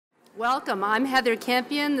Welcome. I'm Heather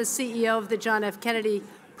Campion, the CEO of the John F. Kennedy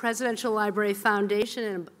Presidential Library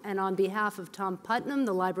Foundation, and on behalf of Tom Putnam,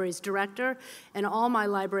 the library's director, and all my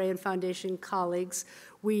library and foundation colleagues,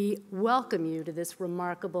 we welcome you to this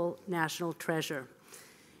remarkable national treasure.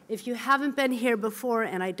 If you haven't been here before,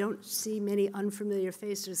 and I don't see many unfamiliar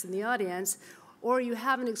faces in the audience, or you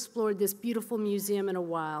haven't explored this beautiful museum in a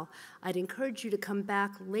while, I'd encourage you to come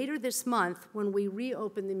back later this month when we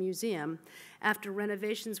reopen the museum after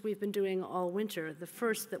renovations we've been doing all winter, the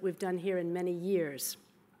first that we've done here in many years.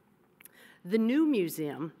 The new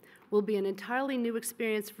museum will be an entirely new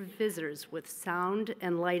experience for visitors with sound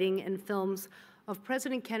and lighting and films of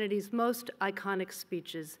President Kennedy's most iconic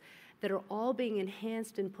speeches that are all being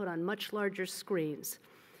enhanced and put on much larger screens.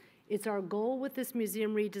 It's our goal with this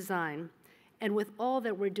museum redesign, and with all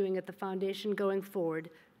that we're doing at the foundation going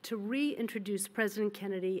forward, to reintroduce President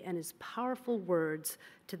Kennedy and his powerful words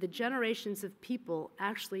to the generations of people,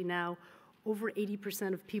 actually now over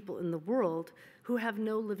 80% of people in the world, who have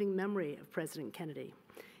no living memory of President Kennedy,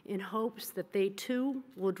 in hopes that they too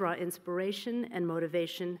will draw inspiration and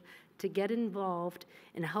motivation to get involved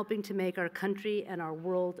in helping to make our country and our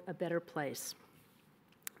world a better place.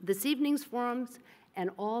 This evening's forums and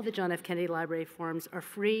all the John F. Kennedy Library forums are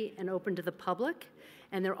free and open to the public,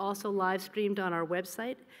 and they're also live streamed on our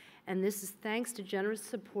website, and this is thanks to generous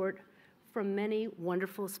support from many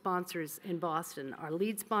wonderful sponsors in Boston. Our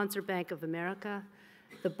lead sponsor, Bank of America,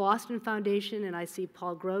 the Boston Foundation, and I see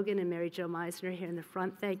Paul Grogan and Mary Jo Meisner here in the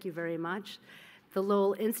front, thank you very much, the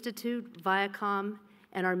Lowell Institute, Viacom,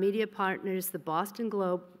 and our media partners, the Boston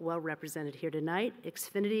Globe, well represented here tonight,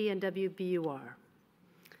 Xfinity and WBUR.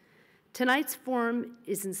 Tonight's forum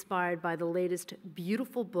is inspired by the latest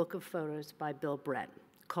beautiful book of photos by Bill Brett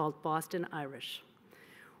called Boston Irish.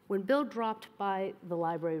 When Bill dropped by the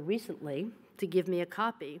library recently to give me a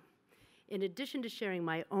copy, in addition to sharing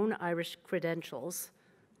my own Irish credentials,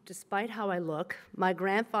 despite how I look, my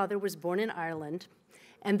grandfather was born in Ireland,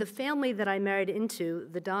 and the family that I married into,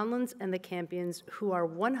 the Donlans and the Campions, who are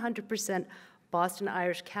 100% Boston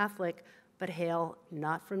Irish Catholic, but hail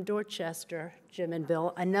not from Dorchester, Jim and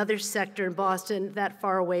Bill, another sector in Boston, that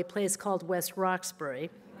faraway place called West Roxbury.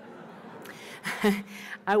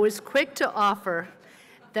 I was quick to offer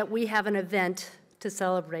that we have an event to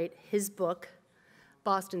celebrate his book,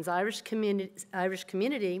 Boston's Irish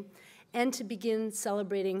Community, and to begin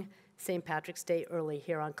celebrating St. Patrick's Day early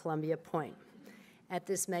here on Columbia Point at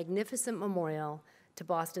this magnificent memorial to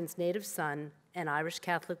Boston's native son and Irish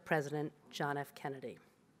Catholic President, John F. Kennedy.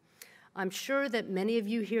 I'm sure that many of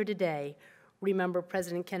you here today remember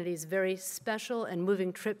President Kennedy's very special and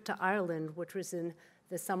moving trip to Ireland, which was in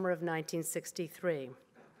the summer of 1963.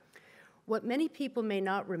 What many people may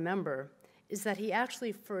not remember is that he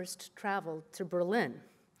actually first traveled to Berlin,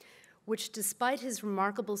 which, despite his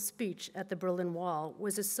remarkable speech at the Berlin Wall,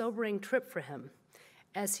 was a sobering trip for him,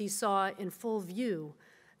 as he saw in full view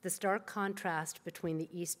the stark contrast between the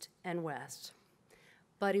East and West.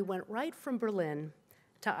 But he went right from Berlin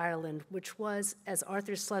to Ireland, which was, as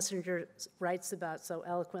Arthur Schlesinger writes about so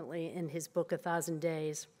eloquently in his book, 1,000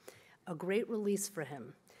 Days, a great release for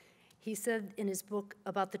him. He said in his book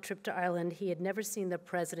about the trip to Ireland, he had never seen the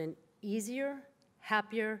president easier,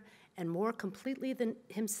 happier, and more completely than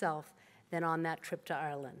himself than on that trip to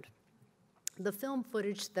Ireland. The film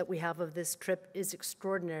footage that we have of this trip is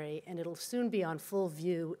extraordinary, and it'll soon be on full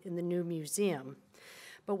view in the new museum.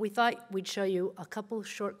 But we thought we'd show you a couple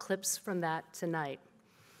short clips from that tonight.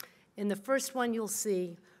 In the first one, you'll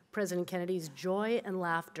see President Kennedy's joy and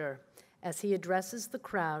laughter as he addresses the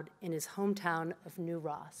crowd in his hometown of New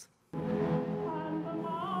Ross. When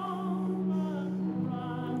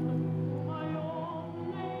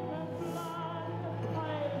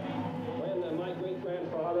my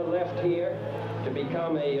great-grandfather left here to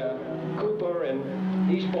become a cooper in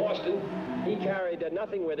East Boston, he carried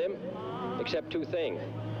nothing with him except two things: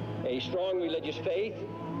 a strong religious faith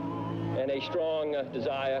and a strong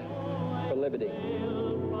desire for liberty.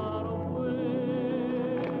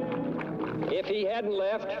 If he hadn't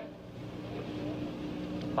left,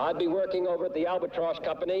 I'd be working over at the Albatross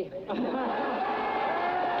Company.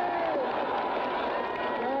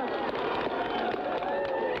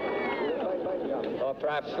 Or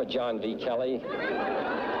perhaps for John V. Kelly.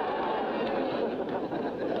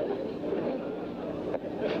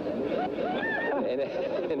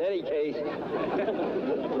 In any case,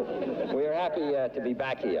 we're happy to be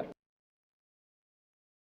back here.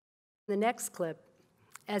 The next clip,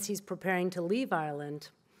 as he's preparing to leave Ireland,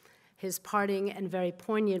 his parting and very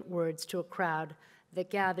poignant words to a crowd that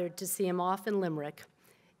gathered to see him off in Limerick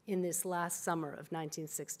in this last summer of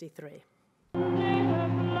 1963.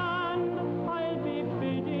 Native land, I'll be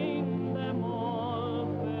bidding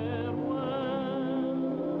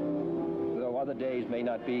other days may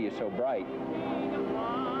not be so bright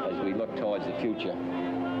as we look towards the future,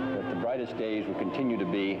 but the brightest days will continue to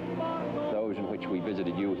be those in which we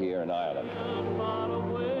visited you here in Ireland.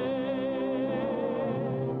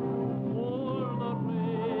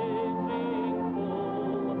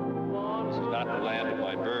 This is not the land of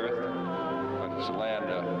my birth, but it's the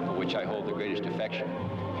land for which I hold the greatest affection,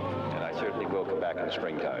 and I certainly will come back in the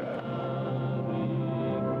springtime.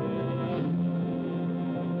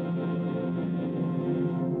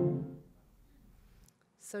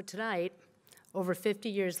 So tonight, over 50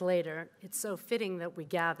 years later, it's so fitting that we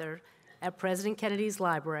gather at President Kennedy's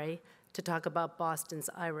library to talk about Boston's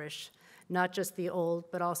Irish, not just the old,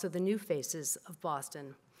 but also the new faces of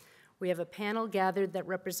Boston. We have a panel gathered that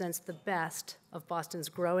represents the best of Boston's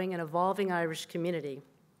growing and evolving Irish community.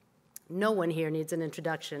 No one here needs an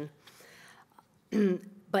introduction,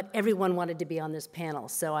 but everyone wanted to be on this panel,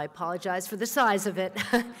 so I apologize for the size of it,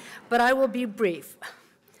 but I will be brief.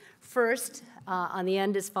 First, on the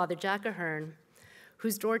end is Father Jack Ahern,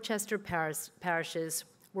 whose Dorchester parishes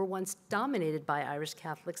were once dominated by Irish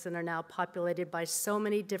Catholics and are now populated by so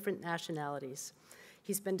many different nationalities.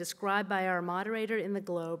 He's been described by our moderator in the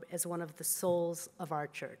Globe as one of the souls of our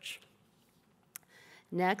church.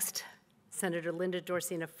 Next, Senator Linda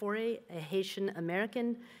Dorcena Forry, a Haitian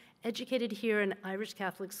American, educated here in Irish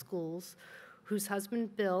Catholic schools, whose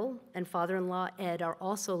husband Bill and father-in-law Ed are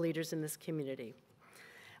also leaders in this community.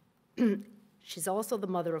 She's also the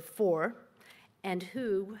mother of 4, and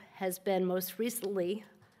who has been most recently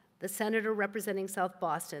the senator representing South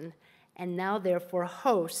Boston, and now therefore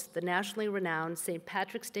hosts the nationally renowned St.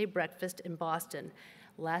 Patrick's Day breakfast in Boston.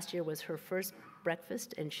 Last year was her first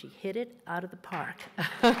breakfast, and she hit it out of the park.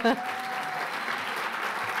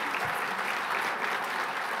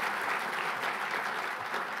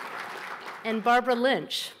 And Barbara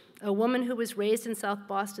Lynch, a woman who was raised in South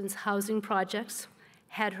Boston's housing projects,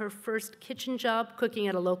 had her first kitchen job cooking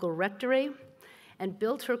at a local rectory, and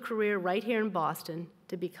built her career right here in Boston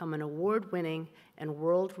to become an award-winning and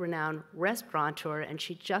world-renowned restaurateur. And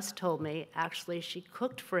she just told me, actually, she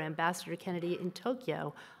cooked for Ambassador Kennedy in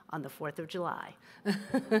Tokyo on the 4th of July.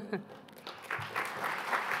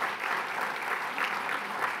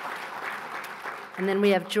 And then we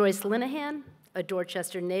have Joyce Linehan, a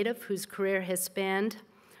Dorchester native whose career has spanned,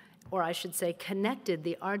 or I should say connected,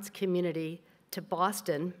 the arts community to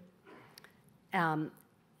Boston,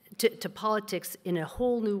 to politics in a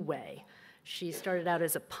whole new way. She started out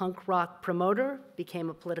as a punk rock promoter, became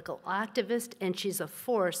a political activist, and she's a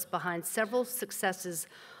force behind several successes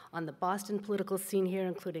on the Boston political scene here,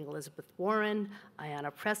 including Elizabeth Warren,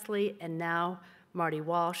 Ayanna Pressley, and now Marty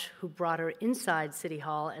Walsh, who brought her inside City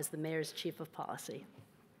Hall as the mayor's chief of policy.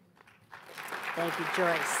 Thank you,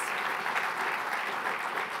 Joyce.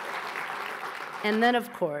 And then,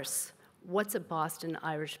 of course, what's a Boston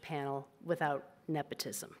Irish panel without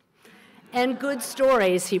nepotism? And good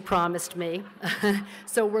stories, he promised me.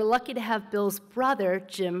 So we're lucky to have Bill's brother,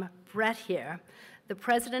 Jim Brett, here, the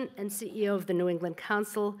president and CEO of the New England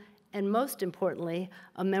Council, and most importantly,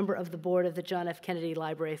 a member of the board of the John F. Kennedy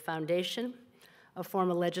Library Foundation. A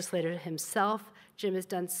former legislator himself, Jim has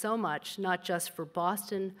done so much, not just for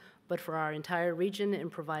Boston, but for our entire region in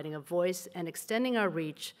providing a voice and extending our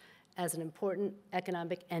reach as an important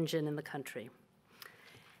economic engine in the country.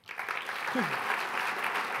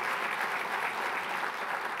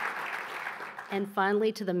 And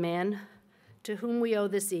finally, to the man to whom we owe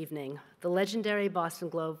this evening, the legendary Boston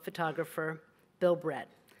Globe photographer, Bill Brett,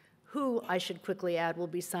 who, I should quickly add, will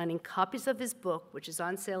be signing copies of his book, which is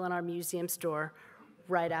on sale in our museum store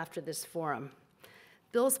right after this forum.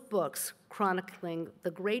 Bill's books, chronicling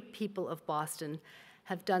the great people of Boston,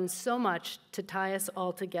 have done so much to tie us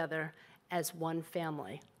all together as one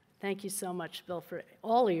family. Thank you so much, Bill, for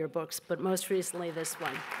all of your books, but most recently this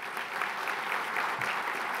one.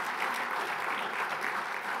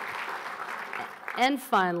 And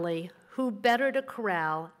finally, who better to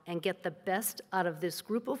corral and get the best out of this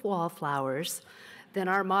group of wallflowers than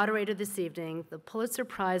our moderator this evening, the Pulitzer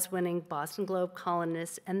Prize-winning Boston Globe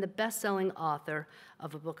columnist and the best-selling author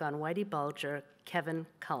of a book on Whitey Bulger, Kevin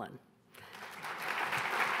Cullen.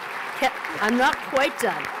 I'm not quite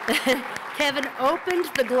done. Kevin opened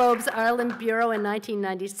the Globe's Ireland Bureau in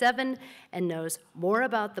 1997 and knows more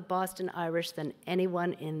about the Boston Irish than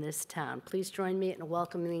anyone in this town. Please join me in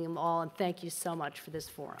welcoming them all, and thank you so much for this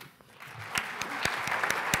forum.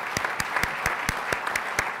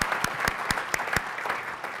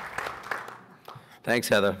 Thanks,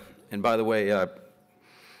 Heather. And by the way,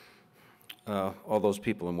 all those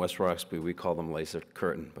people in West Roxbury, we call them laser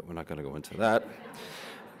curtain, but we're not going to go into that.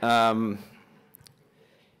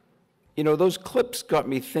 You know, those clips got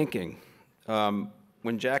me thinking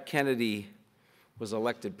When Jack Kennedy was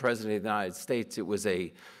elected President of the United States, it was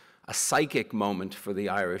a psychic moment for the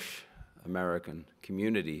Irish-American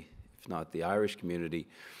community, if not the Irish community,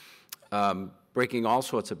 breaking all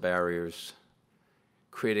sorts of barriers,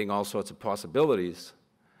 creating all sorts of possibilities.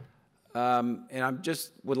 And I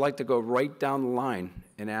just would like to go right down the line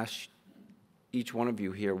and ask each one of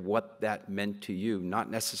you here what that meant to you, not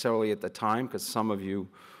necessarily at the time, because some of you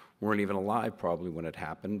weren't even alive probably when it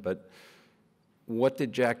happened, but what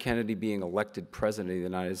did Jack Kennedy being elected President of the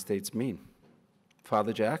United States mean?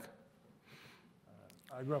 Father Jack?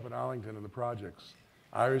 I grew up in Arlington in the projects.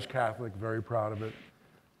 Irish Catholic, very proud of it.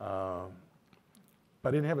 But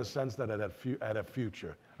I didn't have a sense that I had a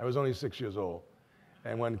future. I was only 6 years old.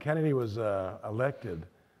 And when Kennedy was elected,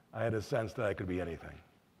 I had a sense that I could be anything.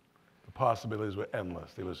 The possibilities were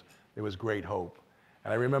endless. There was great hope.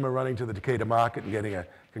 And I remember running to the Decatur market and getting a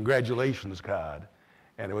congratulations card.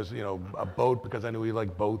 And it was, a boat, because I knew he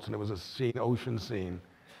liked boats, and it was a scene, ocean scene.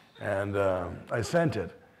 And I sent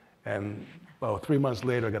it. And about 3 months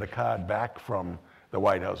later, I got a card back from the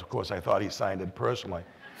White House. Of course, I thought he signed it personally,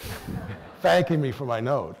 thanking me for my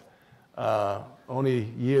note. Only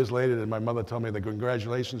years later did my mother tell me the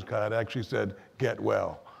congratulations card actually said, "Get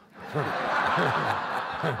well."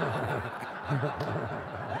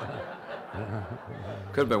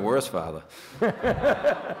 Could have been worse, Father.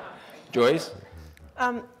 Joyce?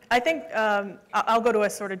 I think I'll go to a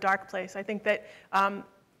sort of dark place. I think that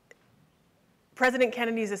President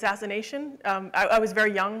Kennedy's assassination, I was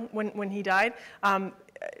very young when he died,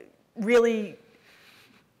 really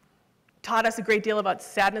taught us a great deal about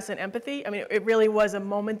sadness and empathy. I mean, it really was a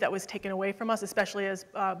moment that was taken away from us, especially as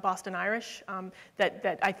Boston Irish,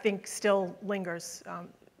 that I think still lingers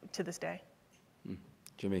to this day.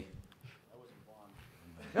 Jimmy? I wasn't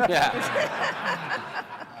born. Yeah.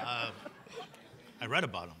 I read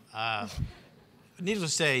about him.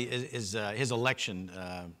 Needless to say, his election,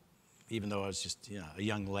 even though I was just a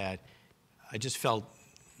young lad, I just felt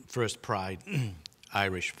first pride,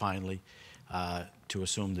 Irish finally, to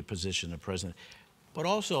assume the position of president, but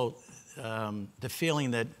also the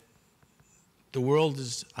feeling that the world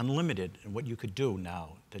is unlimited in what you could do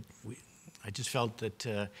now. I just felt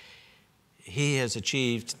that he has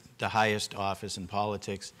achieved the highest office in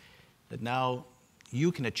politics, that now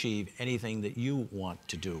you can achieve anything that you want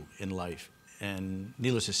to do in life. And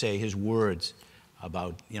needless to say, his words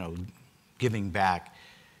about, giving back,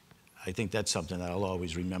 I think that's something that I'll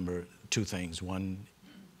always remember. Two things. One,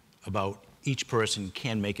 about each person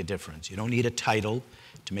can make a difference. You don't need a title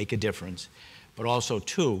to make a difference. But also,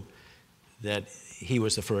 two, that he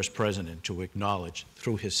was the first president to acknowledge,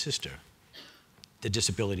 through his sister, the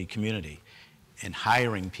disability community, and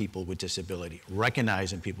hiring people with disability,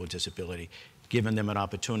 recognizing people with disability, giving them an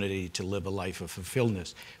opportunity to live a life of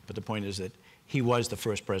fulfilledness. But the point is that he was the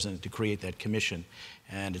first president to create that commission,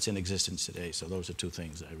 and it's in existence today. So those are two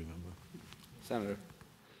things I remember. Senator?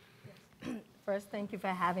 First, thank you for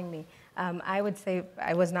having me. I would say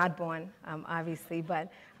I was not born, obviously,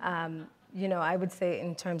 but I would say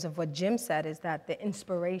in terms of what Jim said is that the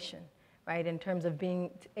inspiration, right, in terms of being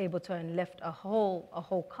able to enlift a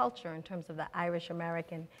whole culture in terms of the Irish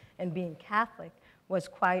American and being Catholic was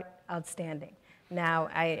quite outstanding. Now,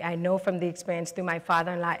 I know from the experience through my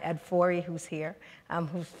father-in-law, Ed Forry, who's here,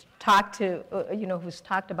 who's talked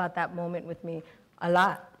about that moment with me a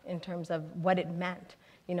lot in terms of what it meant,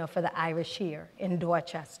 for the Irish here in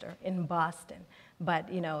Dorchester, in Boston. But,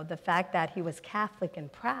 the fact that he was Catholic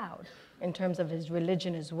and proud in terms of his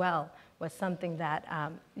religion as well was something that,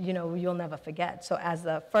 you'll never forget. So as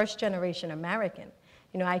a first-generation American,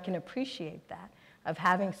 I can appreciate that, of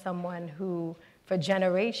having someone who, for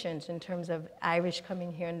generations, in terms of Irish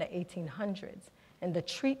coming here in the 1800s, and the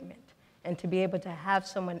treatment, and to be able to have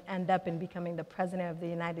someone end up in becoming the President of the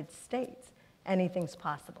United States, anything's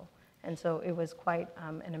possible. And so it was quite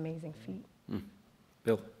an amazing feat.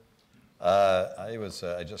 Bill?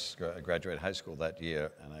 I just graduated high school that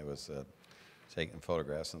year, and I was taking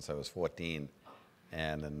photographs since I was 14.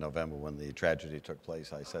 And in November, when the tragedy took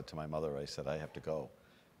place, I said to my mother, I have to go.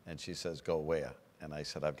 And she says, "Go where?" And I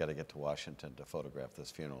said, "I've got to get to Washington to photograph this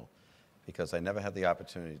funeral," because I never had the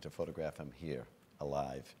opportunity to photograph him here,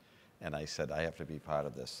 alive. And I said, "I have to be part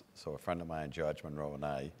of this." So a friend of mine, George Monroe,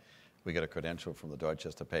 and we got a credential from the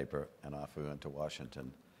Dorchester paper, and off we went to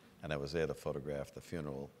Washington. And I was there to photograph the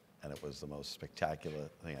funeral, and it was the most spectacular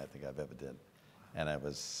thing I think I've ever did. And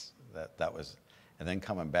and then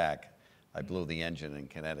coming back, I blew the engine in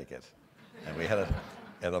Connecticut. And we had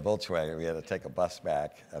at a Volkswagen, we had to take a bus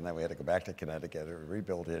back, and then we had to go back to Connecticut and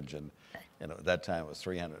rebuild the engine. And at that time, it was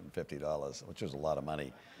 $350, which was a lot of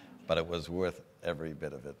money. but it was worth every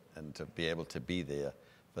bit of it, and to be able to be there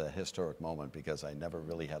for that historic moment, because I never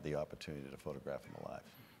really had the opportunity to photograph him alive.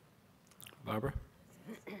 Barbara?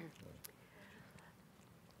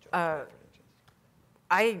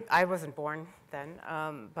 I wasn't born then,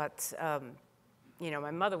 but you know,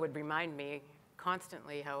 my mother would remind me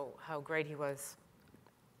constantly how great he was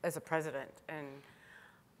as a president. And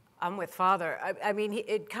I'm with Father. I mean,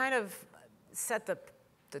 it kind of set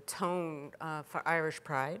the tone for Irish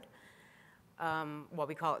pride. Well,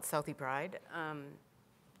 we call it Southie pride.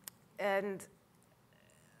 And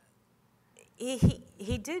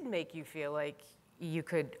he did make you feel like you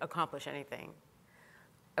could accomplish anything.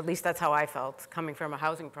 At least that's how I felt, coming from a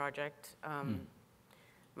housing project.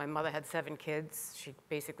 My mother had 7 kids. She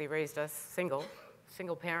basically raised us single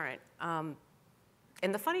parent.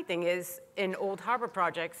 And the funny thing is, in old harbor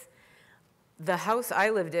projects, the house I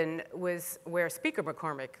lived in was where Speaker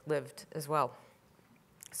McCormick lived as well.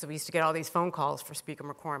 So we used to get all these phone calls for Speaker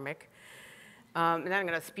McCormick. And then I'm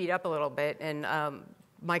going to speed up a little bit. And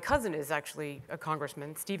my cousin is actually a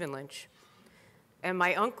congressman, Stephen Lynch. And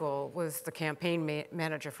my uncle was the campaign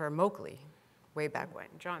manager for Moakley way back when,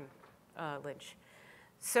 John Lynch.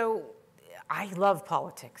 So I love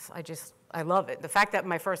politics. I love it. The fact that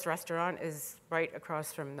my first restaurant is right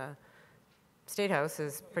across from the State House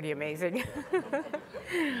is pretty amazing.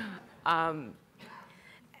 And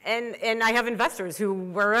I have investors who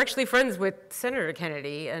were actually friends with Senator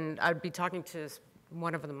Kennedy, and I'd be talking to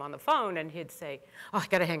one of them on the phone, and he'd say, "Oh, I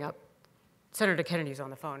gotta hang up. Senator Kennedy's on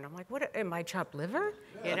the phone." And I'm like, "What? Am I chopped liver?"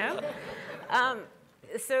 You know.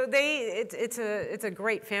 So it's a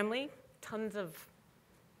great family. Tons of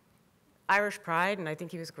Irish pride, and I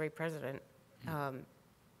think he was a great president.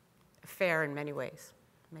 Fair in many ways,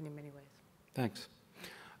 many ways. Thanks.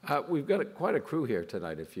 We've got quite a crew here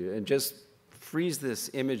tonight, and just freeze this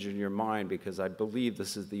image in your mind, because I believe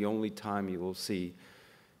this is the only time you will see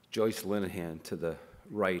Joyce Linehan to the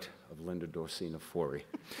right of Linda Dorcena Forry.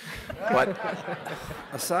 But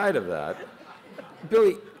aside of that,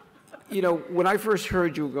 Billy, you know, when I first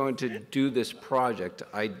heard you were going to do this project,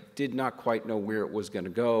 I did not quite know where it was going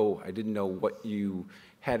to go. I didn't know what you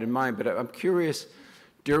had in mind, but I'm curious,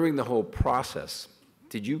 during the whole process,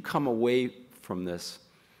 did you come away from this?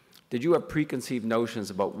 Did you have preconceived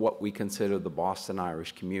notions about what we consider the Boston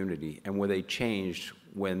Irish community, and were they changed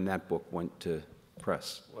when that book went to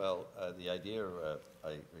press? Well, the idea,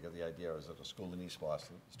 we got the idea, I was at a school in East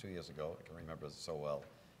Boston. It was 2 years ago. I can remember it so well.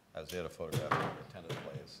 I was there to photograph the tennis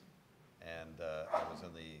players. And I was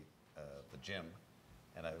in the gym,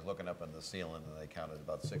 and I was looking up on the ceiling, and I counted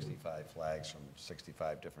about 65 flags from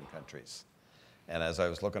 65 different countries. And as I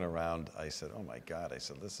was looking around, I said, "Oh my God," I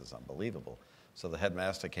said, "this is unbelievable." So the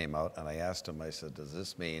headmaster came out, and I asked him, I said, "Does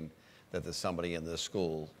this mean that there's somebody in this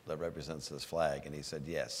school that represents this flag?" And he said,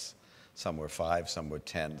 "Yes." Some were 5, some were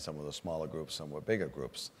 10, some were the smaller groups, some were bigger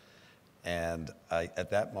groups. And at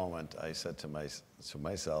that moment, I said to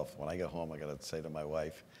myself, when I get home, I got to say to my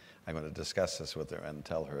wife, I'm going to discuss this with her and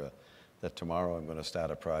tell her that tomorrow I'm going to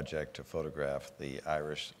start a project to photograph the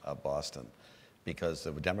Irish of Boston, because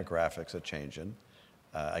the demographics are changing.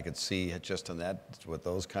 I could see just in that, with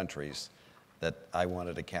those countries, that I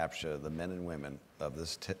wanted to capture the men and women of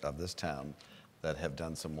this town that have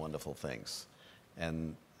done some wonderful things.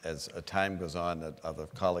 And as time goes on, that other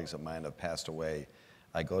colleagues of mine have passed away,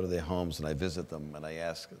 I go to their homes and I visit them, and I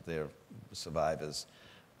ask their survivors,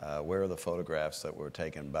 where are the photographs that were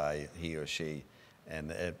taken by he or she?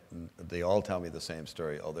 And they all tell me the same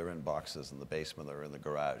story. Oh, they're in boxes in the basement or in the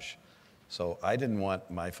garage. So I didn't want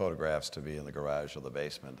my photographs to be in the garage or the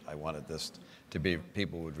basement. I wanted this to be,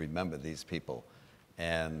 people would remember these people.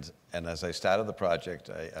 And as I started the project,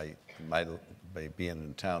 by being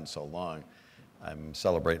in town so long, I'm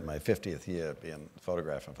celebrating my 50th year being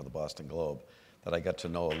photographing for the Boston Globe, that I got to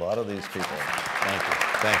know a lot of these people. Thank you,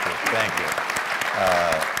 thank you, thank you.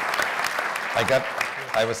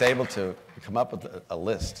 I was able to come up with a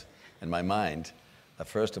list in my mind.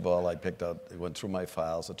 First of all, I went through my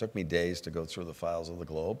files. It took me days to go through the files of the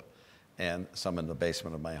Globe, and some in the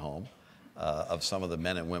basement of my home, of some of the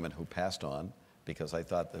men and women who passed on, because I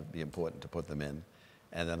thought it'd be important to put them in.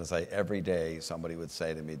 And then every day, somebody would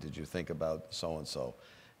say to me, "Did you think about so-and-so?"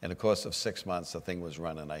 In the course of 6 months, the thing was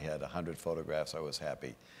running. I had 100 photographs. I was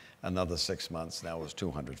happy. Another 6 months, now it was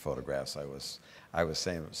 200 photographs. I was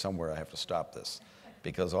saying, somewhere I have to stop this,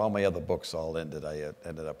 because all my other books all ended. I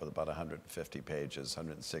ended up with about 150 pages,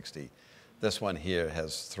 160. This one here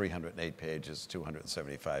has 308 pages,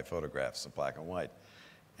 275 photographs of black and white.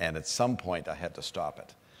 And at some point, I had to stop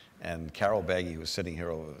it. And Carol Baggy, who's sitting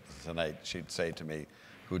here over tonight, she'd say to me,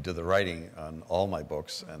 who did the writing on all my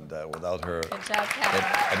books, and without her, Good job, Kevin.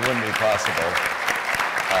 it wouldn't be possible.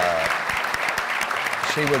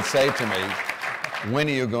 She would say to me, "When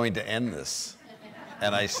are you going to end this?"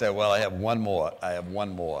 And I said, "Well, I have one more. I have one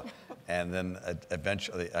more." And then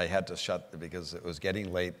eventually I had to shut because it was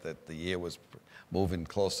getting late, that the year was moving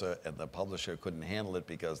closer, and the publisher couldn't handle it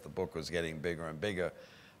because the book was getting bigger and bigger.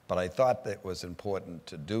 But I thought that it was important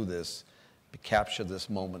to do this, to capture this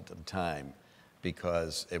moment in time,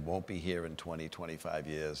 because it won't be here in 20, 25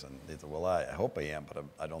 years, and neither will I. I hope I am, but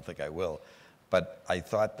I don't think I will. But I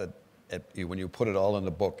thought that when you put it all in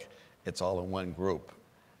the book, it's all in one group.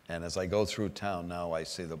 And as I go through town now, I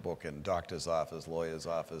see the book in doctor's office, lawyer's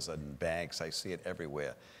office, and banks. I see it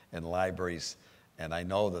everywhere, in libraries, and I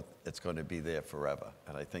know that it's going to be there forever.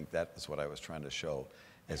 And I think that is what I was trying to show,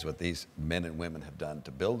 is what these men and women have done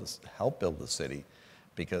to build this, help build the city.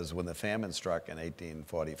 Because when the famine struck in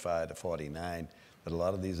 1845 to 49, that a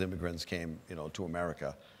lot of these immigrants came, to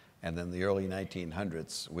America. And then the early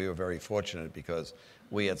 1900s, we were very fortunate because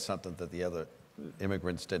we had something that the other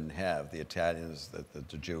immigrants didn't have. The Italians,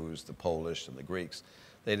 the Jews, the Polish, and the Greeks,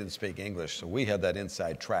 they didn't speak English, so we had that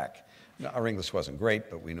inside track. Now, our English wasn't great,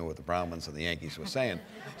 but we knew what the Brahmins and the Yankees were saying.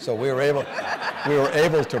 So we were able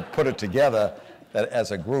to put it together that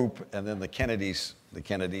as a group, and then the Kennedys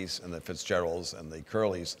and the Fitzgeralds and the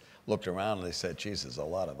Curleys looked around and they said, "Geez, there's a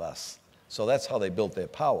lot of us." So that's how they built their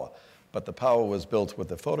power. But the power was built with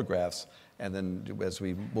the photographs, and then as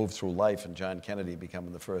we moved through life, and John Kennedy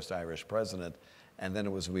becoming the first Irish president, and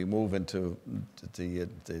then we move into the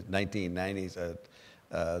 1990s,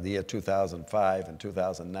 the year 2005 and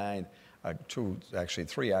 2009,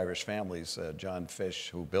 three Irish families, John Fish,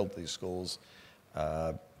 who built these schools,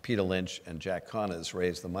 Peter Lynch and Jack Connors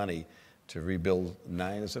raised the money to rebuild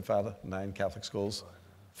 9 Catholic schools?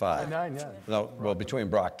 5. 9, yeah. No, well, between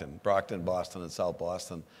Brockton, Boston, and South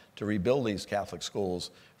Boston, to rebuild these Catholic schools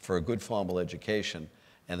for a good formal education.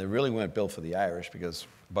 And they really weren't built for the Irish because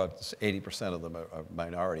about 80% of them are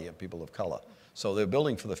minority and people of color. So they're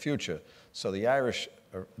building for the future. So the Irish,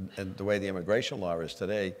 and the way the immigration law is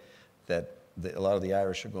today, that a lot of the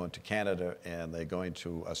Irish are going to Canada and they're going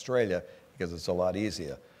to Australia because it's a lot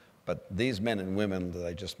easier. But these men and women that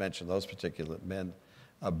I just mentioned, those particular men,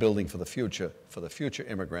 are building for the future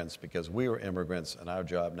immigrants, because we were immigrants, and our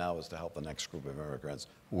job now is to help the next group of immigrants,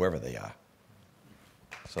 whoever they are.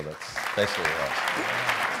 So that's basically us.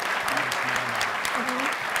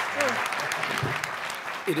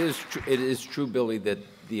 It is true, Billy, that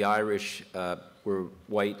the Irish were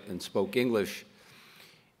white and spoke English,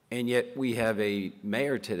 and yet we have a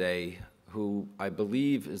mayor today who I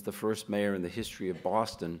believe is the first mayor in the history of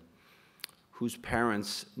Boston whose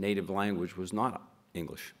parents' native language was not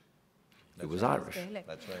English. It was Irish.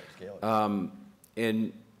 That's right,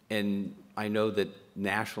 Gaelic. And I know that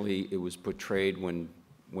nationally it was portrayed when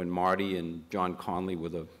Marty and John Conley were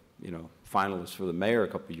the finalists for the mayor a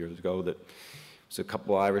couple of years ago, that it was a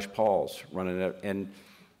couple of Irish Pauls running it. And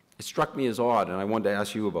it struck me as odd, and I wanted to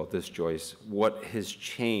ask you about this, Joyce. What has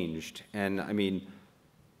changed? And I mean,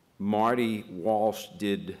 Marty Walsh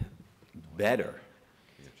did better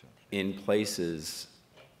in places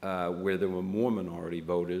where there were more minority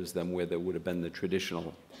voters than where there would have been the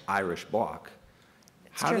traditional Irish bloc.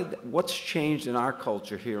 What's changed in our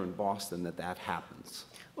culture here in Boston that happens?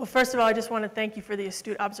 Well, first of all, I just want to thank you for the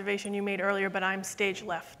astute observation you made earlier, but I'm stage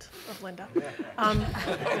left of Linda.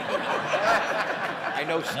 I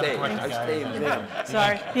know stage. I stay in there.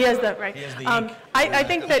 Sorry, he has the right.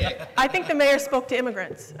 I think the mayor spoke to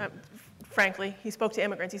immigrants. Frankly, he spoke to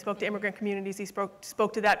immigrants. He spoke to immigrant communities. He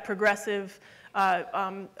spoke to that progressive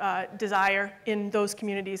desire in those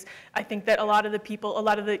communities. I think that a lot of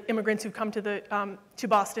the immigrants who come to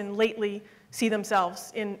Boston lately see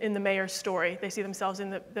themselves in the mayor's story. They see themselves in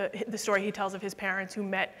the story he tells of his parents who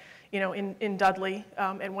met, in Dudley,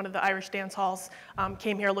 and one of the Irish dance halls,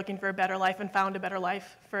 came here looking for a better life and found a better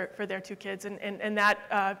life for their 2 kids. And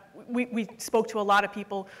that, we spoke to a lot of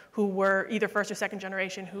people who were either first or second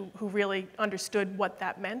generation who really understood what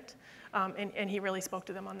that meant, and he really spoke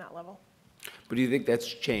to them on that level. But do you think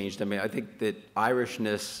that's changed? I mean, I think that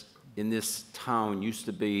Irishness in this town used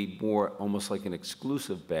to be more almost like an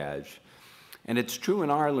exclusive badge. And it's true in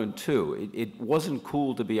Ireland, too. It wasn't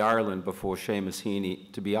cool to be Ireland before Seamus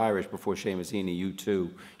Heaney, to be Irish before Seamus Heaney,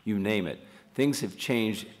 U2, you name it. Things have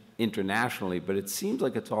changed internationally, but it seems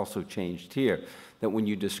like it's also changed here, that when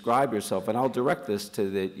you describe yourself, and I'll direct this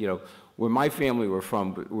to where my family were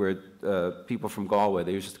from, were people from Galway.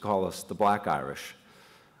 They used to call us the Black Irish,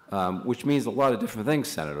 which means a lot of different things,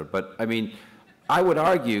 Senator. But, I mean, I would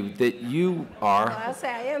argue that you are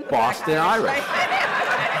Boston Irish.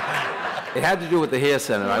 It had to do with the hair,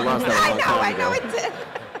 Senator. I lost that a long time ago. I know it did.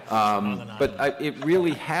 But it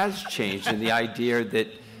really has changed in the idea that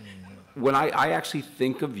when I actually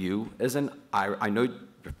think of you as I know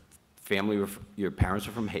your parents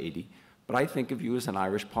are from Haiti, but I think of you as an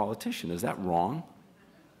Irish politician. Is that wrong?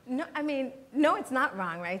 No, I mean, no, it's not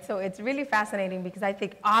wrong, right? So it's really fascinating because I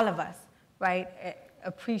think all of us, right,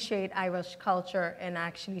 appreciate Irish culture and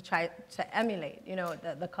actually try to emulate, you know,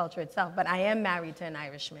 the culture itself. But I am married to an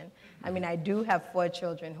Irishman. I mean, I do have 4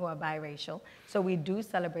 children who are biracial, so we do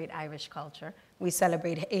celebrate Irish culture. We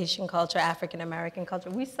celebrate Asian culture, African American culture.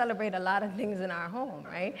 We celebrate a lot of things in our home,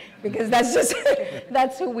 right? Because that's just,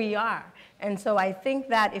 that's who we are. And so I think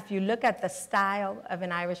that if you look at the style of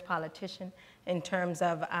an Irish politician in terms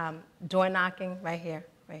of door knocking, right here,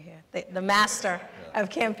 the master of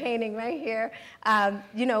campaigning right here,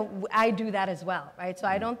 you know, I do that as well, right? So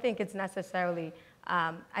I don't think it's necessarily,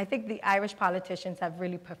 I think the Irish politicians have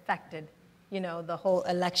really perfected, you know, the whole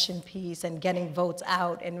election piece and getting votes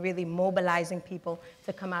out and really mobilizing people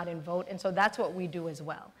to come out and vote. And so that's what we do as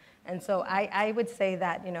well. And so I would say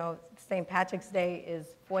that, you know, St. Patrick's Day is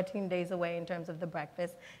 14 days away in terms of the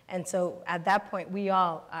breakfast. And so at that point, we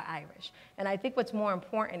all are Irish. And I think what's more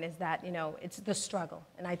important is that, you know, it's the struggle.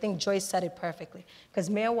 And I think Joyce said it perfectly. Because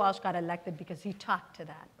Mayor Walsh got elected because he talked to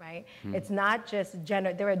that, right? It's not just,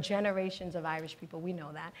 there are generations of Irish people, we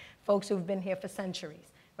know that. Folks who've been here for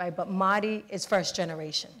centuries, right? But Marty is first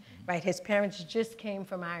generation, right? His parents just came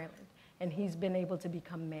from Ireland, and he's been able to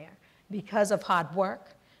become mayor because of hard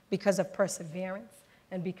work, because of perseverance,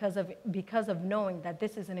 and because of knowing that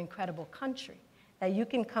this is an incredible country, that you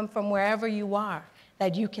can come from wherever you are,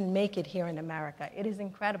 that you can make it here in America. It is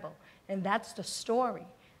incredible. And that's the story,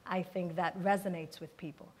 I think, that resonates with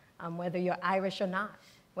people, whether you're Irish or not,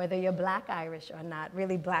 whether you're black Irish or not,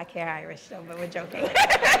 really black hair Irish, though, but we're joking.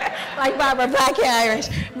 Like Barbara, black hair Irish.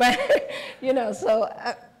 But, you know, so,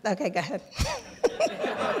 okay, go ahead.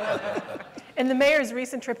 And the mayor's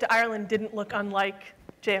recent trip to Ireland didn't look unlike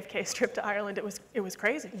JFK's trip to Ireland. It was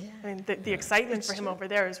crazy. Yeah. I mean, the excitement for him over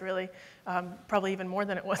there is really probably even more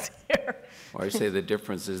than it was here. Well, I say the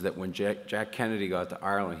difference is that when Jack Kennedy got to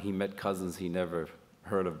Ireland, he met cousins he never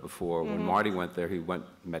heard of before. When Marty went there, he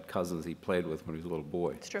met cousins he played with when he was a little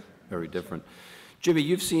boy. It's true. Very different. Jimmy,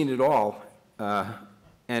 you've seen it all.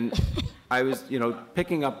 And I was, you know,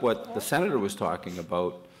 picking up what the senator was talking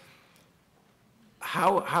about.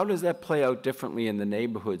 How does that play out differently in the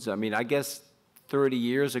neighborhoods? I mean, I guess 30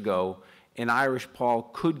 years ago, an Irish Paul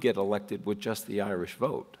could get elected with just the Irish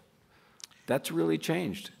vote. That's really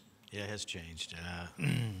changed. Yeah, it has changed.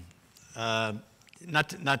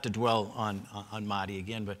 Not to dwell on Marty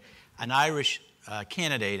again, but an Irish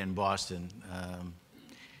candidate in Boston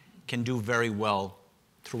can do very well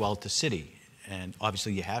throughout the city, and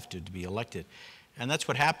obviously you have to be elected. And that's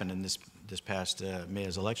what happened in this past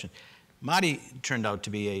mayor's election. Marty turned out to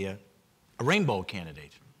be a rainbow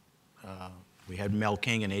candidate. We had Mel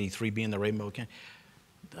King in '83 being the rainbow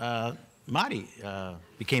candidate. Marty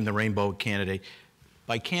became the rainbow candidate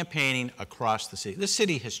by campaigning across the city. This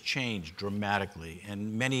city has changed dramatically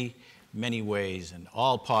in many, many ways, and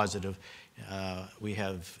all positive. We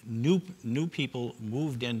have new people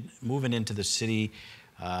moving into the city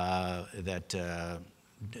that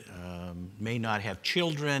may not have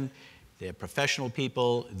children. They're professional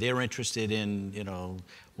people. They're interested in, you know,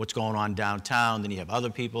 what's going on downtown. Then you have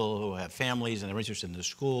other people who have families and they're interested in the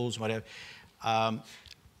schools, whatever.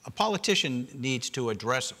 A politician needs to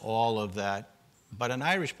address all of that, but an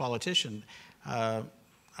Irish politician,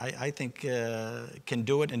 I think, can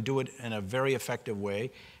do it and do it in a very effective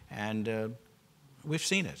way, and we've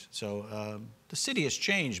seen it. So the city has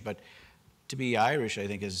changed, but to be Irish, I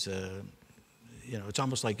think, is, you know, it's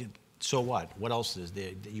almost like, so what? What else is there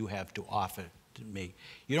that you have to offer to me?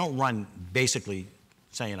 You don't run basically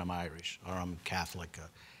saying I'm Irish or I'm Catholic.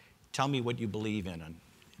 Tell me what you believe in on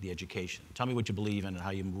the education. Tell me what you believe in and how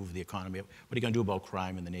you move the economy. What are you going to do about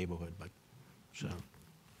crime in the neighborhood? But so,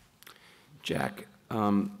 Jack,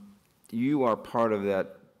 you are part of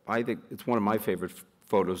that. I think it's one of my favorite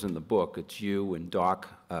photos in the book. It's you and Doc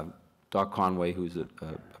Conway, who's a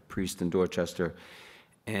priest in Dorchester,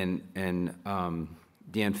 and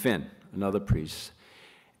Dan Finn, another priest.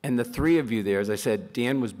 And the three of you there, as I said,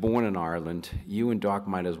 Dan was born in Ireland. You and Doc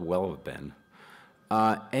might as well have been.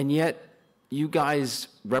 And yet, you guys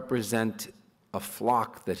represent a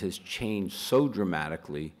flock that has changed so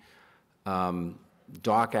dramatically.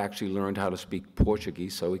 Doc actually learned how to speak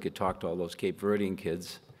Portuguese so he could talk to all those Cape Verdean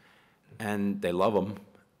kids, and they love him.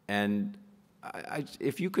 And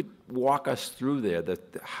if you could walk us through there,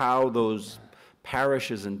 how those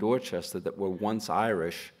parishes in Dorchester that were once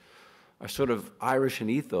Irish are sort of Irish in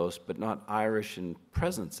ethos, but not Irish in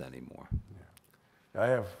presence anymore. I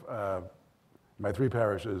have my 3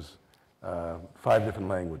 parishes, 5 different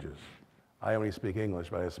languages. I only speak English,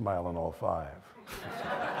 but I smile on all 5.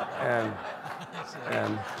 and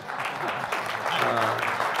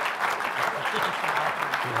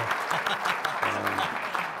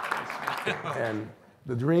and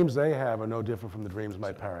the dreams they have are no different from the dreams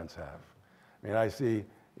my parents have. I mean, I see,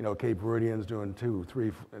 Cape Verdeans doing 2,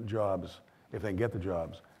 3 jobs, if they can get the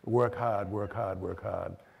jobs. Work hard, work hard, work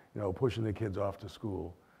hard, pushing the kids off to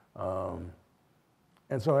school.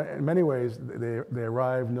 And so in many ways, they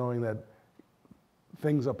arrive knowing that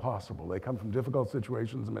things are possible. They come from difficult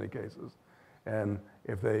situations in many cases. And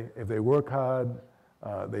if they work hard,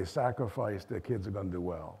 they sacrifice, their kids are going to do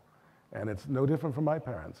well. And it's no different from my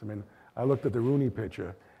parents. I mean, I looked at the Rooney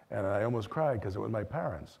picture, and I almost cried because it was my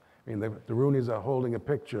parents. I mean, the Rooneys are holding a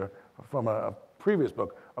picture from a previous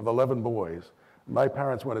book of 11 boys. My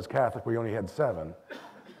parents went as Catholic, we only had 7.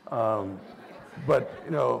 But,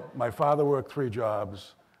 my father worked 3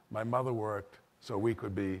 jobs, my mother worked so we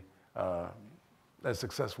could be as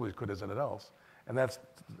successful as we could as anyone else. And that's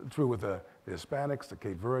true with the Hispanics, the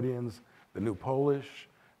Cape Verdeans, the New Polish,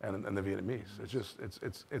 and the Vietnamese. It's just,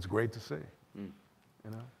 it's great to see,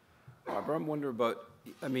 Barbara, I'm wondering about,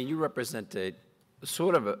 you represent a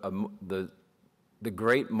sort of the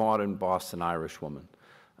great modern Boston Irish woman.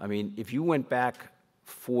 I mean, if you went back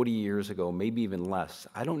 40 years ago, maybe even less,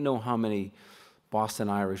 I don't know how many Boston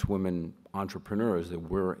Irish women entrepreneurs there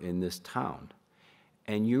were in this town.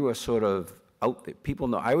 And you are sort of out there. People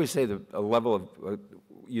know, I always say a level of,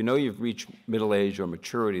 you've reached middle age or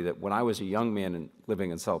maturity, that when I was a young man and living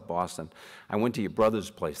in South Boston, I went to your brother's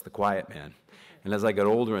place, the Quiet Man. And as I got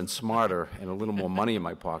older and smarter and a little more money in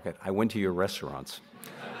my pocket, I went to your restaurants.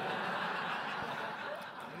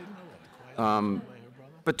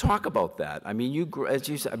 But talk about that. I mean, as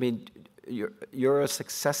you said, you're a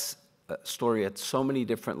success story at so many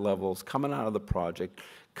different levels, coming out of the project,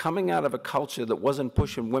 coming out of a culture that wasn't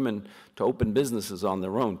pushing women to open businesses on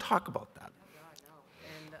their own. Talk about that.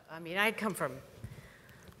 And I'd come from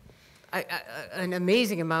an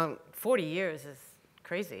amazing amount. 40 years is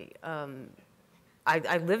crazy.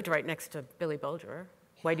 I lived right next to Billy Bulger,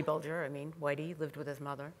 Whitey Bulger. Whitey lived with his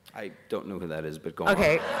mother. I don't know who that is, but go on.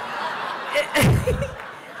 Okay.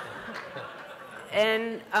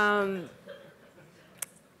 And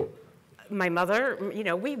my mother,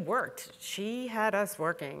 we worked. She had us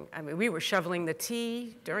working. We were shoveling the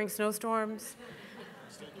tea during snowstorms.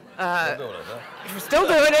 Still doing it, huh? We're still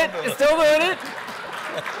doing it. Still doing it.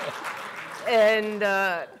 And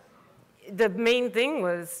the main thing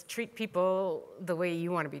was treat people the way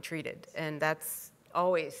you want to be treated. And that's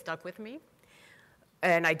always stuck with me.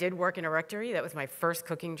 And I did work in a rectory. That was my first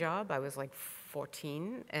cooking job. I was like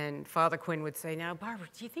 14. And Father Quinn would say, now, Barbara,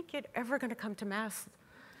 do you think you're ever going to come to Mass?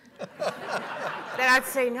 Then I'd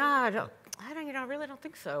say, no, I really don't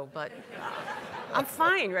think so. But I'm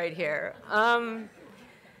fine right here.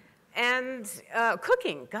 And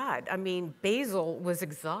cooking, God, basil was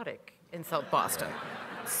exotic in South Boston.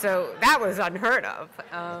 So that was unheard of.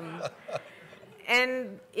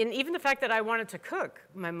 And even the fact that I wanted to cook,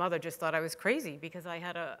 my mother just thought I was crazy because I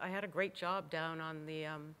had a great job down on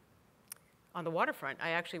the waterfront.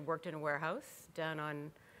 I actually worked in a warehouse down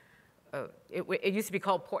on, it used to be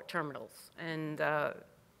called Port Terminals. And I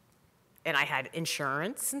had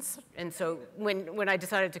insurance. And so when I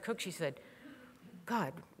decided to cook, she said,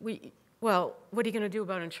 God, well, what are you going to do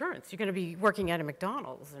about insurance? You're going to be working at a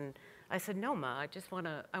McDonald's. And I said, no, Ma,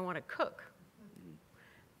 I want to cook.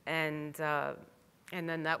 And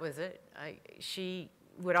then that was it. She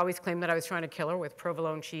would always claim that I was trying to kill her with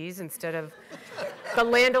provolone cheese instead of the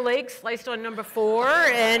Land O'Lakes sliced on number 4.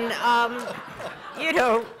 And,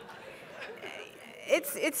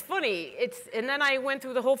 it's funny. And then I went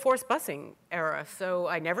through the whole forced busing era. So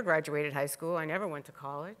I never graduated high school. I never went to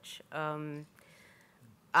college.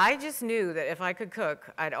 I just knew that if I could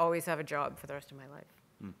cook, I'd always have a job for the rest of my life.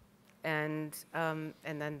 And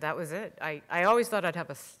then that was it. I always thought I'd have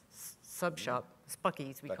a sub shop,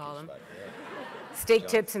 Spuckies, we call them. Yeah. Steak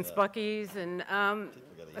tips and Spuckies. And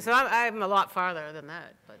so I'm a lot farther than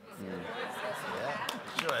that. But.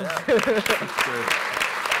 Yeah.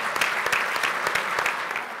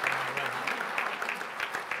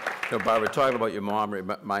 Sure, Barbara, talking about your mom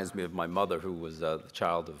reminds me of my mother, who was the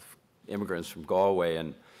child of immigrants from Galway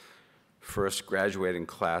and first graduating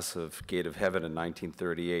class of Gate of Heaven in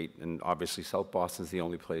 1938. And obviously South Boston's the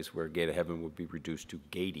only place where Gate of Heaven would be reduced to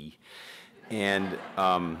Gatey. And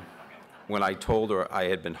when I told her I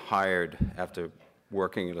had been hired after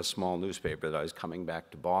working at a small newspaper that I was coming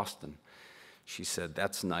back to Boston, She said,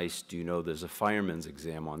 "That's nice. Do you know there's a fireman's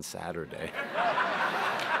exam on Saturday?"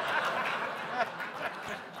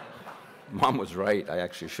 Mom was right. I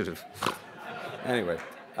actually should have. Anyway,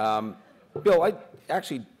 Bill,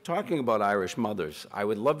 actually, talking about Irish mothers, I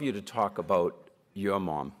would love you to talk about your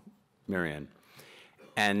mom, Marianne,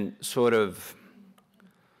 and sort of,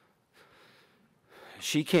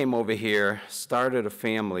 she came over here, started a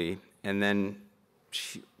family, and then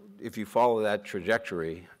if you follow that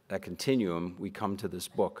trajectory, that continuum, we come to this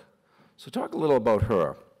book. So talk a little about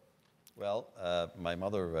her. Well, my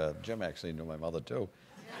mother, Jim actually knew my mother too.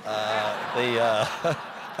 Very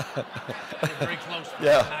close for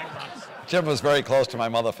 9 months. Jim was very close to my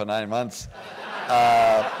mother for 9 months.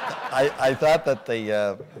 I thought that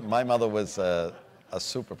my mother was a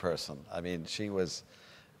super person. I mean, she was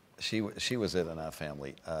it in our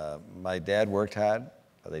family. My dad worked hard.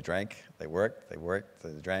 They drank, they worked, they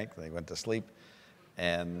drank, they went to sleep.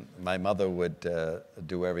 And my mother would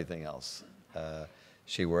do everything else.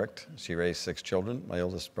 She worked. She raised 6 children. My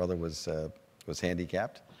oldest brother was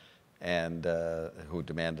handicapped, and who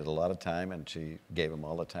demanded a lot of time, and she gave him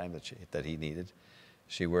all the time that he needed.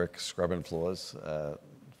 She worked scrubbing floors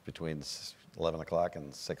between 11 o'clock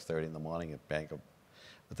and 6:30 in the morning at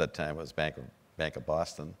that time it was Bank of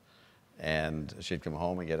Boston, and she'd come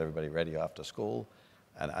home and get everybody ready off to school.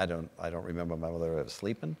 And I don't remember my mother ever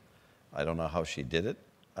sleeping. I don't know how she did it.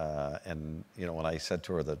 And you know, when I said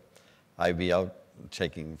to her that I'd be out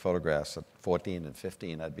taking photographs at 14 and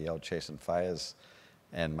 15, I'd be out chasing fires,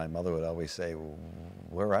 and my mother would always say,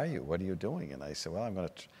 "Where are you? What are you doing?" And I said, "Well, I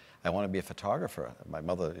want to be a photographer." And my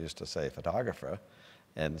mother used to say, "Photographer,"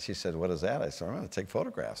 and she said, "What is that?" I said, "I'm going to take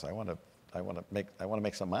photographs. I want to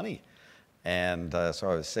make some money." And so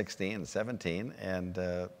I was 16, 17, and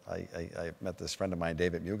I met this friend of mine,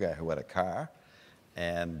 David Mugai, who had a car,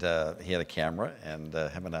 and he had a camera, and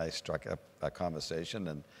him and I struck up a conversation,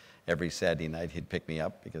 and every Saturday night he'd pick me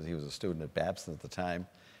up because he was a student at Babson at the time,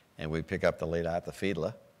 and we'd pick up the late Arthur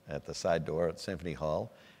Fiedler at the side door at Symphony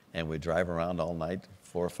Hall, and we'd drive around all night,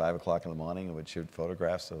 4 or 5 o'clock in the morning, and we'd shoot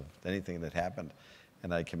photographs of anything that happened.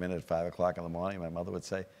 And I'd come in at 5 o'clock in the morning, and my mother would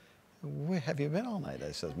say, "Where have you been all night?"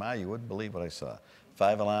 I said, "Ma, you wouldn't believe what I saw.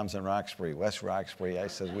 5 Alarms in Roxbury, West Roxbury." I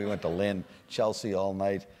said, "We went to Lynn, Chelsea all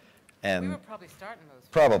night." And We were probably starting those.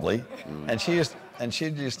 Probably. And she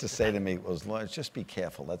used to say to me, "Well, just be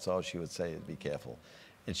careful." That's all she would say, is be careful.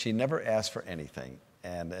 And she never asked for anything.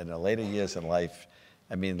 And in her later years in life,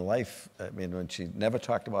 when she never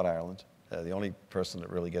talked about Ireland, the only person that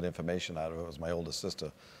really got information out of it was my oldest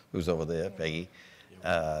sister, who's over there, Peggy. We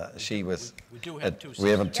do have 2 sisters. We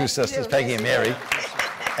have 2 sisters, Peggy and Mary.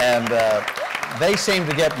 And they seem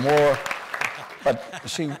to get more, but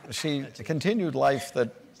she continued life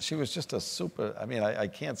that she was just a super, I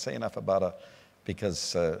can't say enough about her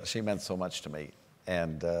because she meant so much to me.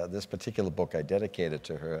 And this particular book I dedicated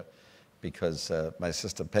to her because my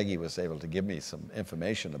sister Peggy was able to give me some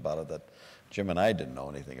information about her that Jim and I didn't know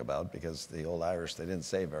anything about because the old Irish, they didn't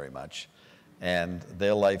say very much. And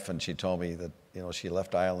their life, and she told me that, you know, she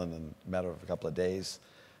left Ireland in a matter of a couple of days.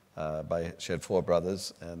 She had 4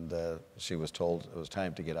 brothers, and she was told it was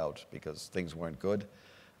time to get out because things weren't good.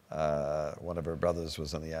 One of her brothers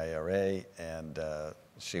was in the IRA, and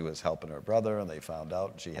she was helping her brother, and they found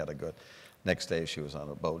out. She had a good. Next day, she was on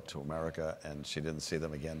a boat to America, and she didn't see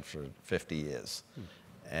them again for 50 years.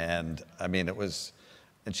 And it was,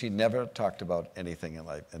 and she never talked about anything in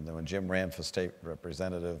life. And then when Jim ran for state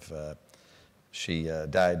representative, she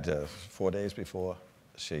died 4 days before.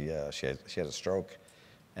 She had a stroke.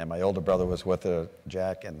 And my older brother was with her,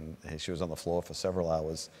 Jack, and she was on the floor for several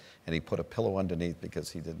hours. And he put a pillow underneath because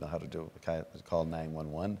he didn't know how to do it. He called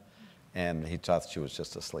 911, and he thought she was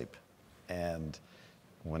just asleep. And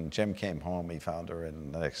when Jim came home, he found her,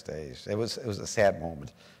 and the next day, it was a sad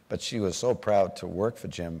moment. But she was so proud to work for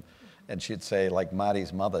Jim, and she'd say, like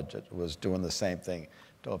Marty's mother was doing the same thing,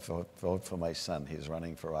 "Don't vote for my son. He's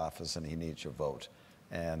running for office, and he needs your vote."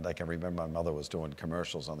 And I can remember my mother was doing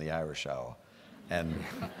commercials on the Irish Hour. And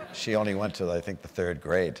she only went to, I think, the 3rd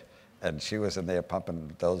grade. And she was in there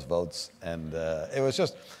pumping those votes. And it was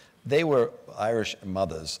just, they were Irish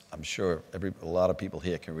mothers. I'm sure a lot of people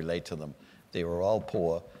here can relate to them. They were all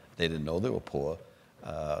poor. They didn't know they were poor.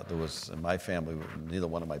 There was, in my family, neither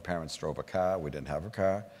one of my parents drove a car. We didn't have a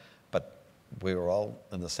car. But we were all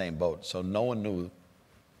in the same boat. So no one knew.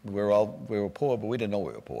 We were poor, but we didn't know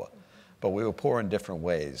we were poor. But we were poor in different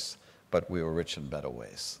ways, but we were rich in better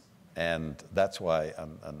ways. And that's why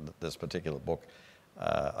on this particular book,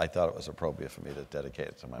 I thought it was appropriate for me to dedicate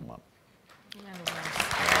it to my mom. Thank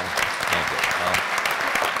you.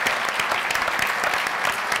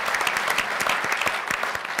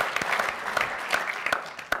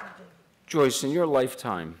 Joyce, in your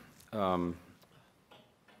lifetime, I'm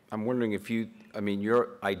wondering if your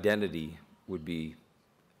identity would be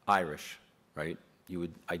Irish, right? You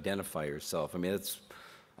would identify yourself. I mean, that's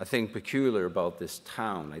a thing peculiar about this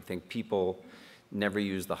town. I think people never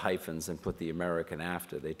use the hyphens and put the American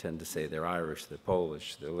after. They tend to say they're Irish, they're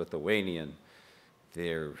Polish, they're Lithuanian,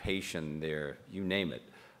 they're Haitian, they're you name it.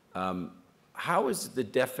 How has the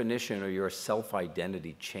definition of your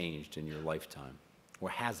self-identity changed in your lifetime, or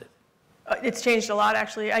has it? It's changed a lot,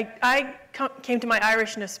 actually. I came to my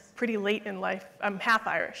Irishness pretty late in life. I'm half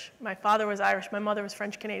Irish. My father was Irish. My mother was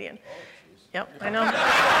French-Canadian. Oh, yep, I know.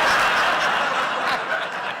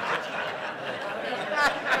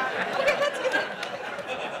 Okay, that's good.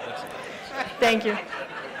 Thank you.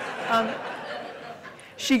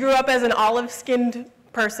 She grew up as an olive-skinned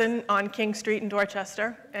person on King Street in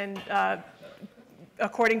Dorchester, and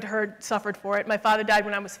according to her, suffered for it. My father died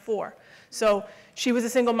when I was 4. So she was a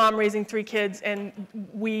single mom raising 3 kids, and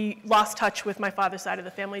we lost touch with my father's side of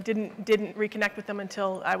the family, didn't reconnect with them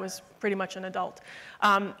until I was pretty much an adult.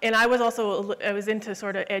 And I was into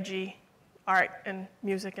sort of edgy art and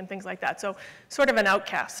music and things like that, so sort of an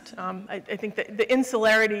outcast. I think that the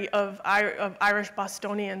insularity of Irish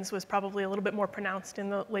Bostonians was probably a little bit more pronounced in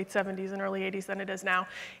the late 70s and early 80s than it is now,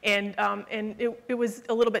 and it was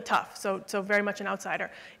a little bit tough, so very much an outsider.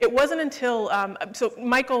 It wasn't until, so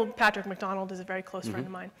Michael Patrick McDonald is a very close friend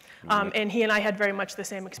of mine, and he and I had very much the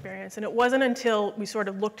same experience, and it wasn't until we sort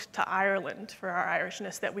of looked to Ireland for our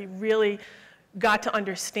Irishness that we really got to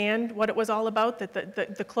understand what it was all about, that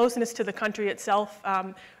the closeness to the country itself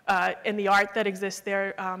and the art that exists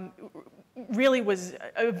there really was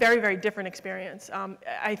a very, very different experience.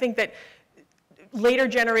 I think that later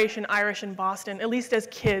generation Irish in Boston, at least as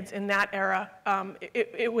kids in that era,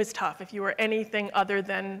 it was tough. If you were anything other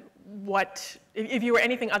than if you were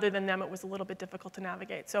anything other than them, it was a little bit difficult to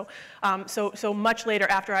navigate. So much later,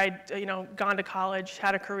 after I'd gone to college,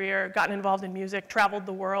 had a career, gotten involved in music, traveled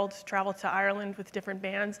the world, traveled to Ireland with different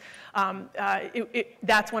bands,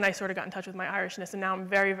 that's when I sort of got in touch with my Irishness, and now I'm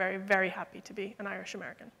very, very, very happy to be an Irish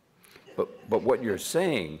American. But what you're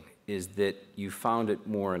saying is that you found it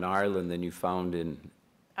more in Ireland than you found in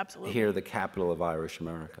Absolutely. Here, the capital of Irish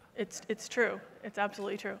America. It's true. It's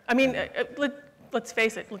absolutely true. I mean, let's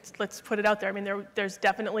face it. Let's put it out there. I mean, there's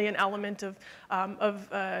definitely an element of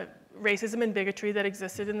racism and bigotry that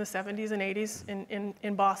existed in the 70s and 80s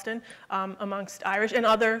in Boston amongst Irish and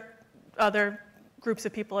other groups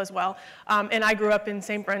of people as well. And I grew up in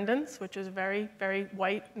St. Brendan's, which is a very, very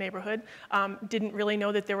white neighborhood. Didn't really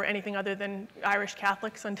know that there were anything other than Irish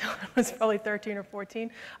Catholics until I was probably 13 or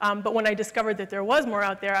 14. But when I discovered that there was more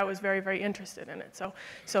out there, I was very, very interested in it.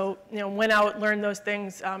 So went out, learned those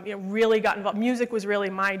things, really got involved. Music was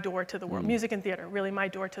really my door to the world. Music and theater, really my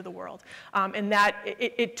door to the world. And that,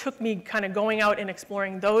 it took me kind of going out and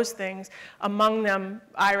exploring those things, among them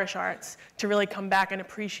Irish arts, to really come back and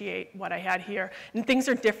appreciate what I had here. And things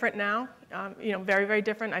are different now, very, very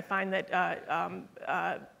different. I find that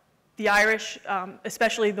the Irish,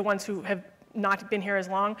 especially the ones who have not been here as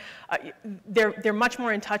long, they're much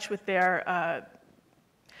more in touch with their,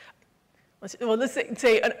 let's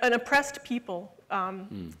say an oppressed people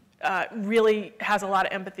really has a lot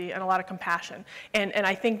of empathy and a lot of compassion. And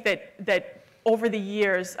I think that over the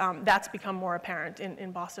years, that's become more apparent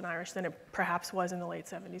in Boston Irish than it perhaps was in the late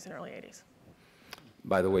 70s and early 80s.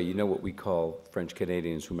 By the way, you know what we call French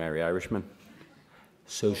Canadians who marry Irishmen?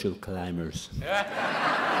 Social climbers.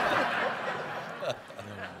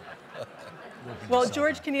 Well,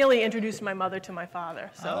 George Keneally introduced my mother to my father,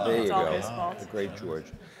 so it's all his fault. The great George.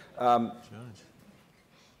 I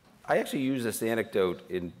actually use this anecdote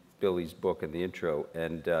in Billy's book in the intro,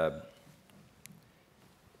 and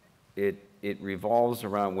it revolves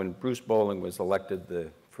around when Bruce Bowling was elected the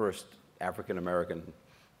first African-American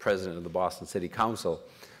president of the Boston City Council.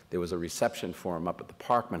 There was a reception for him up at the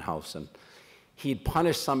Parkman House, and he'd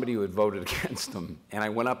punished somebody who had voted against him. And I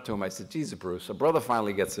went up to him, I said, "Jesus, Bruce, a brother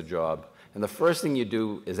finally gets a job, and the first thing you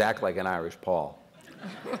do is act like an Irish Paul."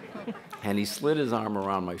 And he slid his arm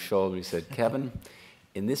around my shoulder, and he said, "Kevin,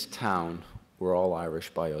 in this town, we're all Irish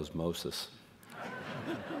by osmosis."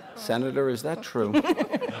 Senator, is that true?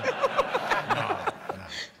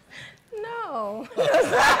 No.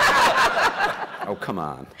 Oh, come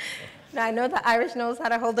on. No, I know the Irish knows how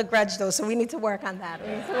to hold a grudge, though, so we need to work on that.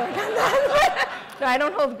 No, I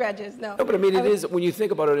don't hold grudges, no. No, but I mean, it is, when you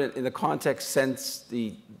think about it in the context since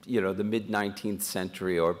the mid-19th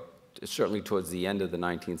century, or certainly towards the end of the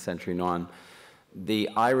 19th century and on, the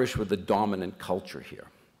Irish were the dominant culture here.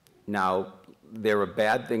 Now, there are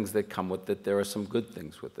bad things that come with it. There are some good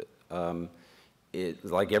things with it.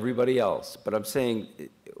 It's like everybody else. But I'm saying,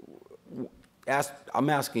 I'm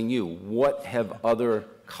asking you, what have other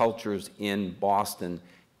cultures in Boston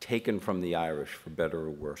taken from the Irish, for better or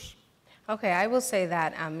worse? Okay, I will say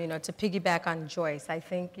that, to piggyback on Joyce, I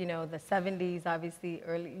think, the 70s, obviously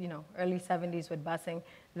early 70s with busing,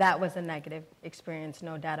 that was a negative experience,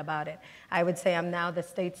 no doubt about it. I would say I'm now the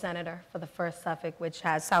state senator for the 1st Suffolk, which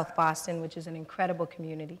has South Boston, which is an incredible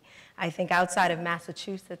community. I think outside of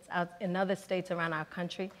Massachusetts, out in other states around our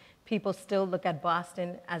country, people still look at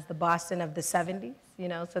Boston as the Boston of the 70s,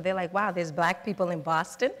 so they're like, wow, there's black people in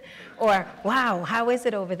Boston? Or, wow, how is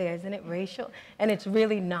it over there? Isn't it racial? And it's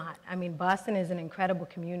really not. I mean, Boston is an incredible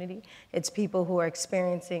community. It's people who are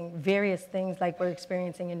experiencing various things like we're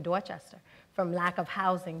experiencing in Dorchester, from lack of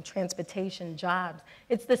housing, transportation, jobs.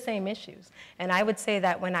 It's the same issues. And I would say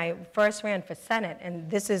that when I first ran for Senate, and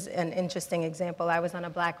this is an interesting example, I was on a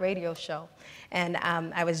black radio show, and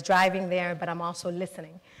I was driving there, but I'm also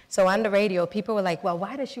listening. So on the radio, people were like, well,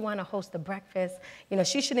 why does she want to host a breakfast?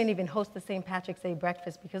 She shouldn't even host the St. Patrick's Day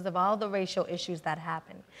breakfast because of all the racial issues that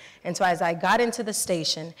happened. And so as I got into the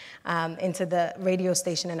station, into the radio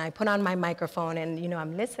station, and I put on my microphone, and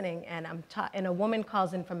I'm listening, and and a woman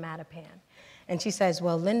calls in from Mattapan. And she says,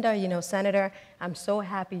 well, Linda, Senator, I'm so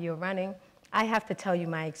happy you're running. I have to tell you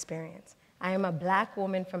my experience. I am a black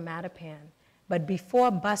woman from Mattapan, but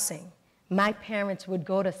before busing, my parents would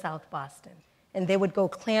go to South Boston, and they would go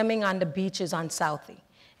clamming on the beaches on Southie.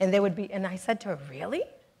 And and I said to her, really?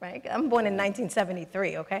 Right? I'm born in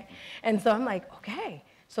 1973, okay? And so I'm like, okay,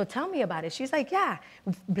 so tell me about it. She's like, yeah,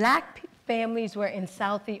 black families were in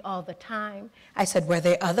Southie all the time. I said, were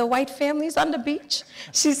there other white families on the beach?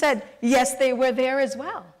 She said, yes, they were there as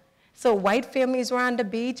well. So white families were on the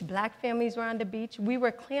beach, black families were on the beach. We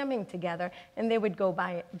were clamming together, and they would go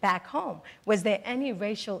back home. Was there any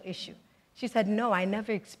racial issue? She said, no, I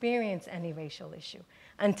never experienced any racial issue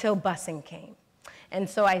until busing came. And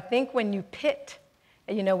so I think when you pit,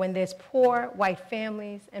 when there's poor white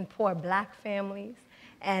families and poor black families,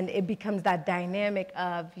 and it becomes that dynamic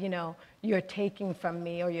of, you're taking from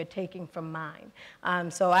me or you're taking from mine.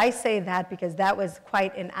 So I say that because that was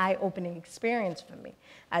quite an eye-opening experience for me.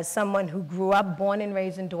 As someone who grew up, born and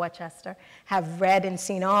raised in Dorchester, have read and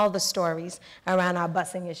seen all the stories around our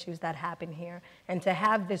busing issues that happen here, and to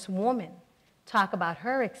have this woman talk about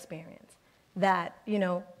her experience, that,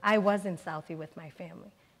 I was in Southie with my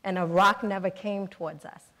family, and a rock never came towards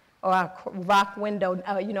us, or our rock window,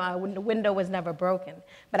 our window was never broken.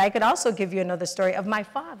 But I could also give you another story of my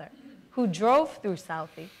father, who drove through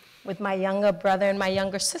Southie with my younger brother and my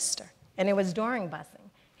younger sister, and it was during busing.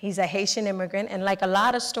 He's a Haitian immigrant, and like a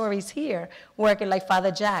lot of stories here, working like Father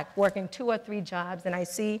Jack, working 2 or 3 jobs, and I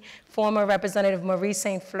see former Representative Marie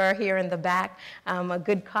St. Fleur here in the back, a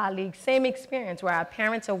good colleague, same experience where our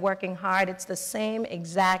parents are working hard. It's the same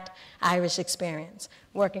exact Irish experience,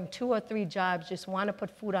 working 2 or 3 jobs, just want to put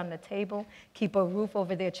food on the table, keep a roof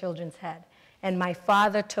over their children's head. And my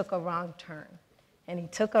father took a wrong turn, and he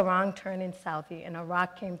took a wrong turn in Southie, and a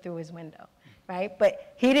rock came through his window, right?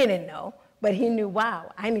 But he didn't know. But he knew,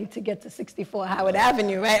 wow, I need to get to 64 Howard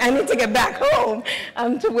Avenue, right? I need to get back home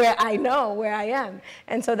to where I know where I am.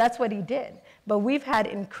 And so that's what he did. But we've had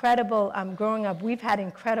incredible, growing up, we've had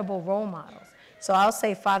incredible role models. So I'll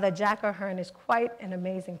say Father Jack Ahern is quite an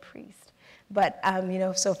amazing priest. But,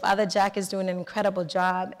 so Father Jack is doing an incredible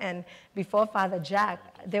job. And before Father Jack,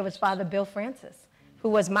 there was Father Bill Francis, who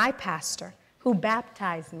was my pastor, who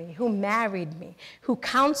baptized me, who married me, who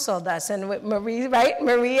counseled us. And with Marie, right?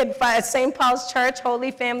 Marie at St. Paul's Church,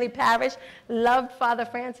 Holy Family Parish, loved Father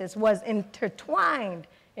Francis, was intertwined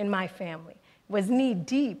in my family, was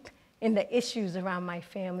knee-deep in the issues around my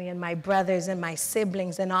family and my brothers and my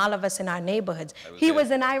siblings and all of us in our neighborhoods. He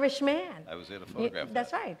was an Irish man. I was there to photograph that.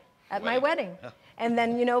 That's right, at my wedding. And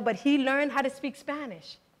then, but he learned how to speak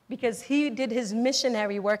Spanish because he did his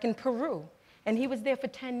missionary work in Peru, and he was there for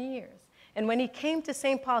 10 years. And when he came to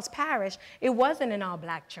St. Paul's Parish, it wasn't an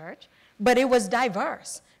all-black church, but it was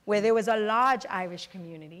diverse, where there was a large Irish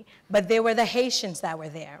community, but there were the Haitians that were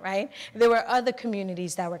there, right? There were other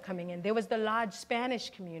communities that were coming in. There was the large Spanish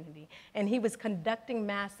community, and he was conducting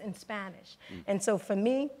Mass in Spanish. And so for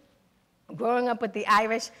me, growing up with the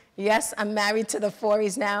Irish, yes, I'm married to the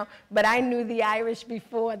Forrys now, but I knew the Irish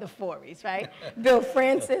before the Forrys, right?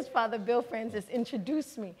 Father Bill Francis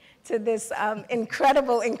introduced me to this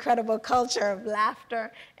incredible, incredible culture of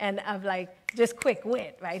laughter and of just quick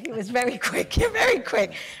wit, right? He was very quick, very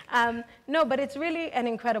quick. No, but it's really an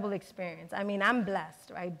incredible experience. I mean, I'm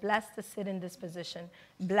blessed, right? Blessed to sit in this position,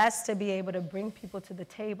 blessed to be able to bring people to the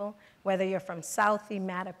table, whether you're from Southie,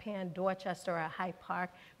 Mattapan, Dorchester, or Hyde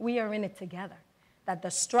Park, we are in it together. That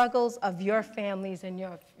the struggles of your families and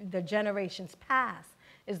the generations past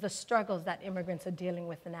is the struggles that immigrants are dealing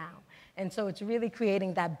with now. And so it's really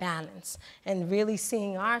creating that balance and really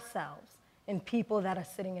seeing ourselves in people that are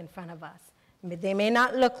sitting in front of us. They may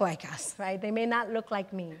not look like us, right? They may not look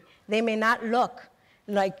like me. They may not look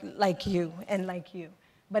like you and like you.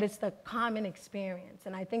 But it's the common experience.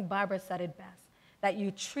 And I think Barbara said it best, that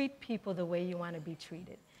you treat people the way you want to be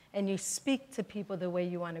treated, and you speak to people the way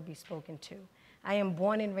you want to be spoken to. I am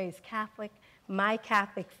born and raised Catholic. My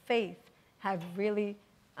Catholic faith have really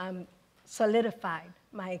solidified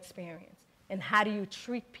my experience. And how do you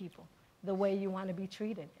treat people the way you want to be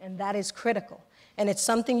treated? And that is critical. And it's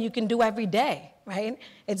something you can do every day, right?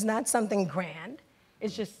 It's not something grand.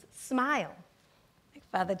 It's just smile. Like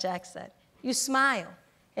Father Jack said, you smile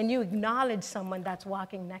and you acknowledge someone that's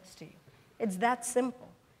walking next to you. It's that simple.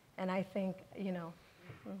 And I think, you know.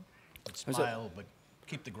 Smile, but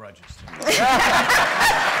keep the grudges. No, don't keep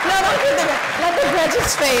the grudges. Let the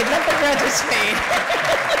grudges fade. Let the grudges fade.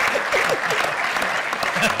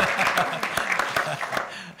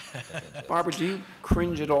 Barbara, do you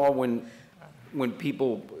cringe at all when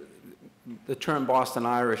people, the term Boston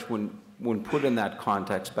Irish, when put in that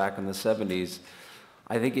context back in the 70s,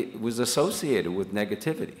 I think it was associated with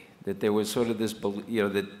negativity, that there was sort of this, you know,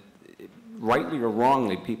 that rightly or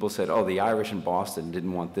wrongly, people said, oh, the Irish in Boston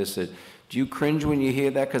didn't want this. Do you cringe when you hear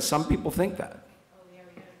that? Because some people think that. Oh, yeah,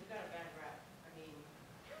 we got a bad rap. I mean,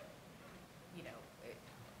 you know,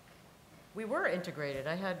 we were integrated.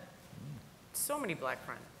 I had so many black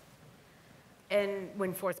friends. And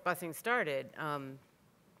when forced busing started,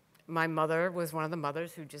 my mother was one of the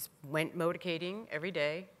mothers who just went motorcading every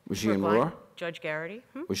day. Was she in Roar? Judge Garrity.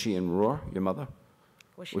 Was she in Roar, your mother?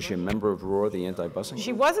 Was she a member of Roar, the anti-busing?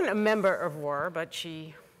 She wasn't a member of Roar, but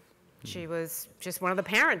she was just one of the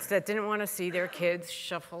parents that didn't want to see their kids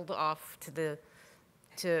shuffled off to the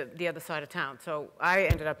other side of town. So I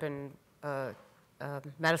ended up in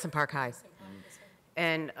Madison Park High.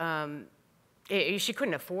 And she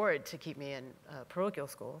couldn't afford to keep me in parochial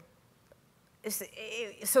school.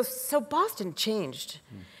 So Boston changed.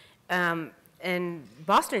 And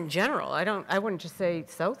Boston in general, I wouldn't just say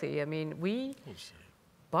Southie. I mean,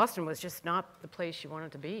 Boston was just not the place you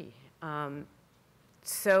wanted to be.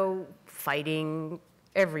 So fighting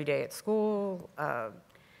every day at school.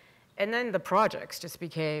 And then the projects just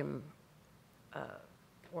became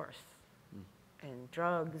worse. And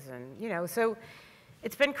drugs and, you know, so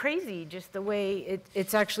it's been crazy just the way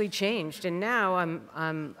it's actually changed. And now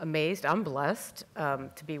I'm amazed, I'm blessed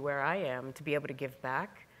to be where I am, to be able to give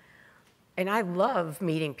back. And I love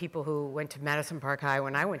meeting people who went to Madison Park High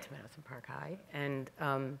when I went to Madison Park High, and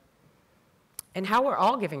how we're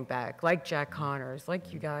all giving back, like Jack Connors,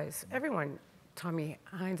 like you guys, everyone. Tommy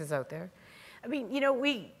Hines is out there. I mean, you know,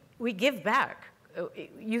 we give back.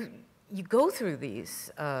 You go through these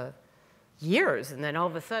years, and then all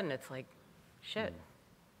of a sudden it's like, shit,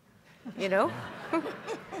 you know?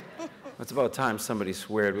 It's about time somebody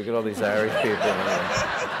sweared. We got all these Irish people.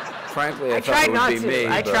 Frankly, I thought tried it would not be to. me.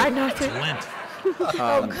 I tried not to. It's Lent.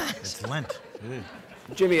 Oh, gosh. It's Lent.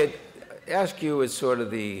 Jimmy, I ask you as sort of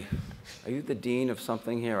the, are you the dean of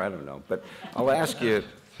something here? I don't know. But I'll ask you,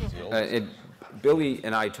 Billy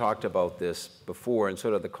and I talked about this before in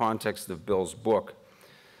sort of the context of Bill's book,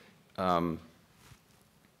 that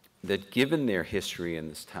given their history in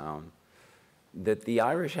this town, that the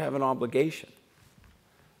Irish have an obligation.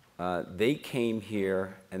 They came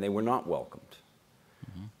here and they were not welcomed.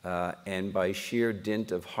 And by sheer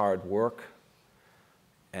dint of hard work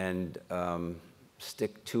and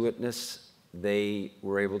stick-to-itness, they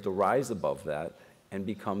were able to rise above that and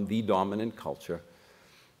become the dominant culture.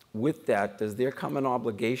 With that, does there come an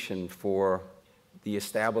obligation for the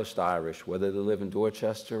established Irish, whether they live in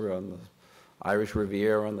Dorchester, on the Irish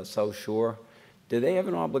Riviera, on the South Shore, do they have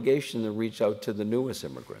an obligation to reach out to the newest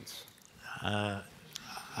immigrants? I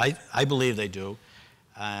believe they do.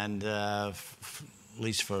 And at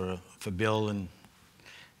least for Bill and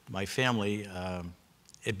my family,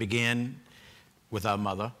 it began with our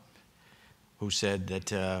mother, who said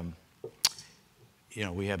that, you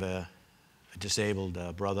know, we have a disabled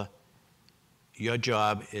brother. Your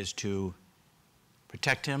job is to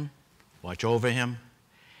protect him, watch over him,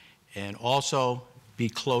 and also be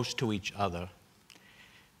close to each other.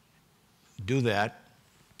 Do that.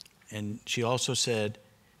 And she also said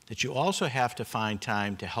that you also have to find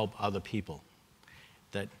time to help other people,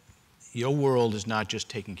 that your world is not just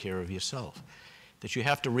taking care of yourself, that you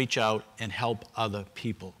have to reach out and help other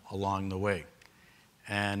people along the way.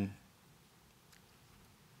 And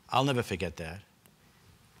I'll never forget that.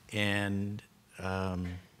 And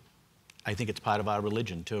I think it's part of our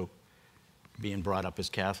religion, too, being brought up as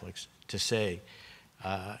Catholics, to say,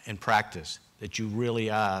 in practice, that you really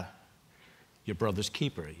are your brother's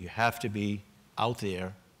keeper. You have to be out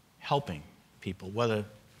there helping people, whether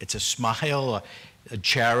it's a smile, a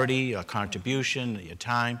charity, a contribution, your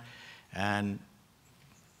time. And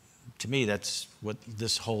to me, that's what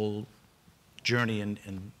this whole journey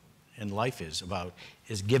in life is about,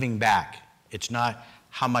 is giving back. It's not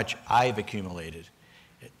how much I've accumulated.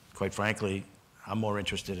 Quite frankly, I'm more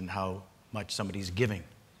interested in how much somebody's giving,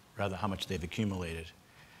 rather how much they've accumulated.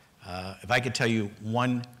 If I could tell you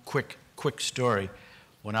one quick story,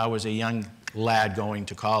 when I was a young lad going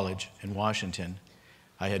to college in Washington,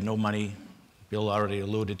 I had no money. Bill already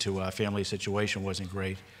alluded to our family situation wasn't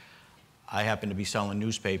great. I happened to be selling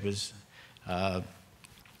newspapers,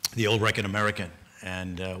 the Old Record American,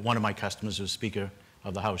 and one of my customers was Speaker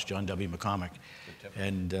of the House, John W. McCormick.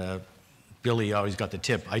 And Billy always got the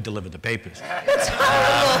tip. I delivered the papers.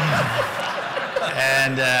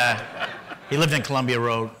 And he lived in Columbia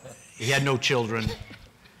Road. He had no children.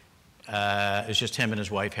 It was just him and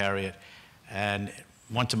his wife, Harriet. And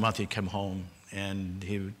once a month he'd come home and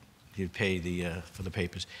he'd pay for the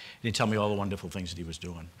papers. And he'd tell me all the wonderful things that he was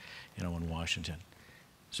doing, in Washington.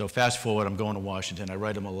 So fast forward, I'm going to Washington. I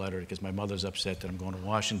write him a letter because my mother's upset that I'm going to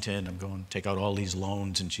Washington. I'm going to take out all these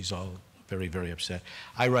loans, and she's all very, very upset.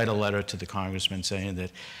 I write a letter to the congressman saying that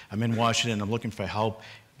I'm in Washington, I'm looking for help.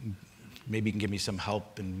 Maybe you can give me some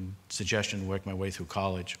help and suggestion to work my way through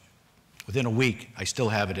college. Within a week, I still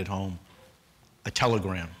have it at home. A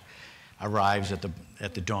telegram arrives at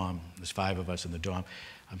the dorm. There's 5 of us in the dorm.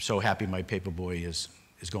 I'm so happy my paper boy is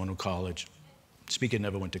going to college. Speaker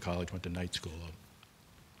never went to college, went to night school.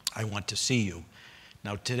 I want to see you.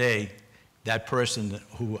 Now today, that person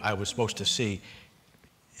who I was supposed to see,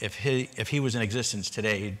 if he was in existence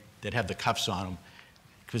today, they'd have the cuffs on him,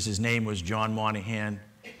 because his name was John Moynihan,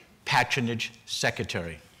 Patronage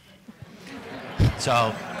Secretary.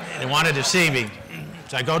 So they wanted to see me.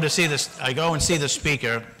 So I go and see the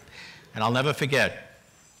speaker, and I'll never forget.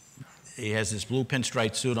 He has this blue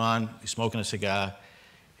pinstripe suit on, he's smoking a cigar,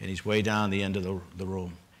 and he's way down the end of the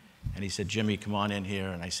room. And he said, Jimmy, come on in here.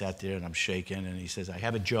 And I sat there and I'm shaking, and he says, I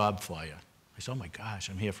have a job for you. I said, oh my gosh,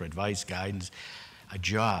 I'm here for advice, guidance, a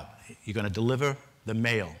job. You're going to deliver the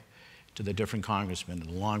mail to the different congressmen,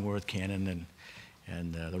 the Longworth, Cannon,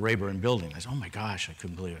 and the Rayburn building. I said, oh my gosh, I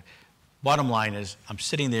couldn't believe it. Bottom line is, I'm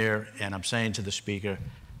sitting there and I'm saying to the speaker,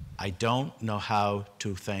 I don't know how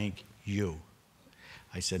to thank you.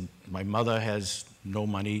 I said, my mother has no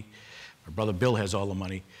money, my brother Bill has all the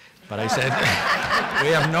money, but I said, we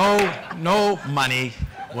have no money,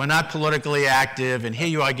 we're not politically active, and here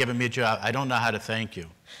you are giving me a job. I don't know how to thank you.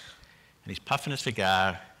 And he's puffing his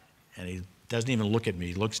cigar, and he doesn't even look at me.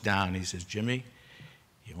 He looks down, and he says, Jimmy,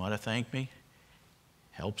 you want to thank me?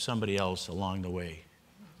 Help somebody else along the way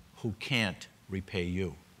who can't repay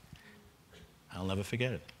you. I'll never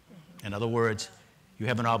forget it. In other words, you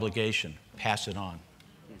have an obligation. Pass it on.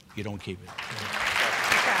 You don't keep it.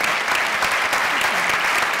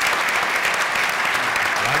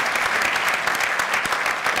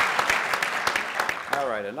 All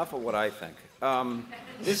right, enough of what I think.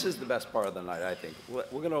 This is the best part of the night, I think. We're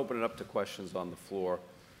going to open it up to questions on the floor.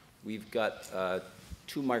 We've got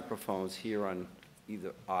 2 microphones here on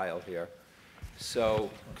either aisle here. So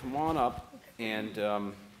come on up, and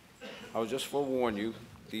I'll just forewarn you,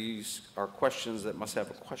 these are questions that must have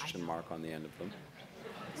a question mark on the end of them.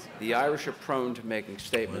 The Irish are prone to making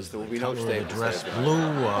statements. There will be no statements. Dress blue,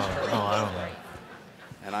 I don't know.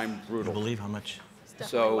 And I'm brutal. You believe how much?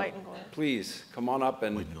 So please, come on up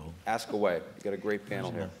and ask away. You've got a great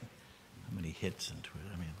panel here. How many hits in Twitter?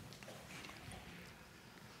 I mean,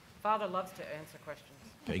 Father loves to answer questions.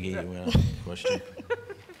 Peggy, you have a question?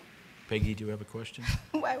 Peggy, do you have a question?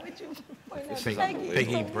 Why would you point out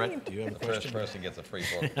Peggy, Brett, do you have a question? First person gets a free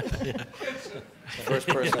book. First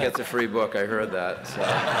person gets a free book. I heard that. So.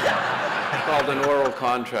 It's called an oral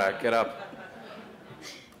contract. Get up.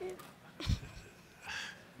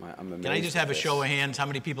 I'm amazed. Can I just have a show of hands? How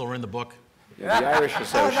many people are in the book? Yeah, the Irish are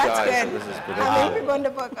so that's shy, good. so this is How ridiculous. many people in the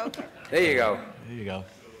book? Okay. There you go. There you go.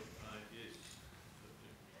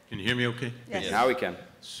 Can you hear me okay? Yes. Now we can.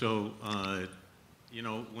 So, you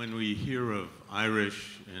know, when we hear of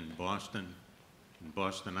Irish in Boston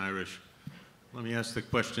Irish, let me ask the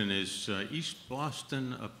question, is East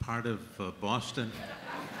Boston a part of Boston?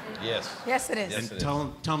 Yes. Yes, it is. And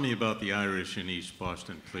tell me about the Irish in East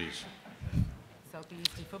Boston, please.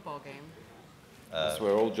 Southeastern football game. That's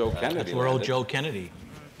where old Joe Kennedy That's where old landed. Joe Kennedy,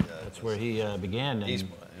 that's where he began. And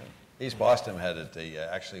East Boston had it,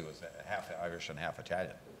 actually was half Irish and half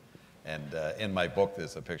Italian. And in my book,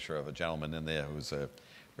 there's a picture of a gentleman in there who's a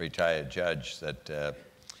retired judge that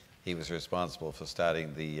he was responsible for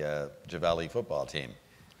starting the Javali football team.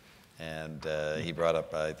 And he brought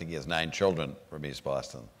up, I think he has 9 children from East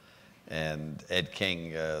Boston. And Ed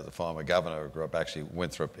King, the former governor, grew up actually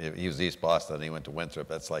Winthrop. He was East Boston, and he went to Winthrop.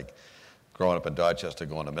 That's like growing up in Dorchester,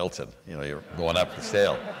 going to Milton. You know, you're going up the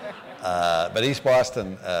scale. But East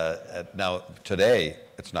Boston, now today,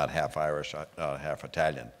 it's not half Irish, half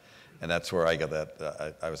Italian. And that's where I got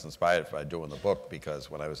that, I was inspired by doing the book, because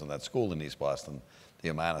when I was in that school in East Boston, the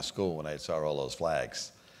Ahern school, when I saw all those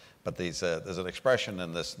flags. But there's an expression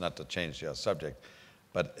in this, not to change your subject,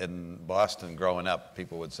 but in Boston growing up,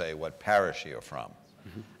 people would say, what parish you're from.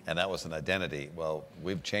 Mm-hmm. And that was an identity. Well,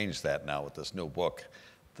 we've changed that now with this new book.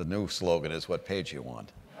 The new slogan is, what page you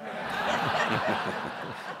want.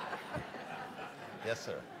 Yes,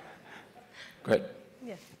 sir. Great.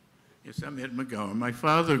 Yes. Yes, I'm Ed McGowan. My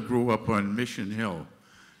father grew up on Mission Hill,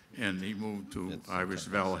 and he moved to Irish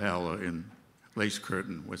Valhalla in Lace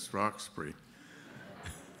Curtain, West Roxbury.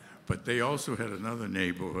 But they also had another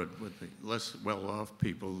neighborhood where the less well-off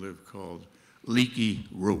people lived called Leaky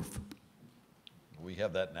Roof. We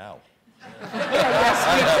have that now.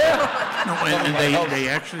 No, and they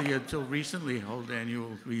actually, until recently, held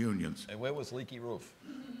annual reunions. And where was Leaky Roof?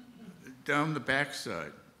 Down the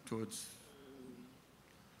backside, towards,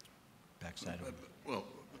 Backside of well,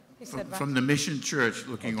 He said from the Mission Church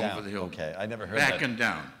looking down. over the hill. Okay, I never heard that. Back and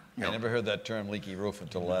down. I never heard that term, leaky roof,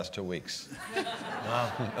 until the last 2 weeks.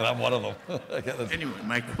 Wow. And I'm one of them. Anyway,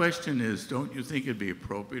 my question is, don't you think it'd be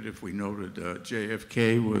appropriate if we noted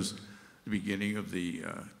JFK was the beginning of the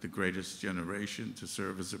greatest generation to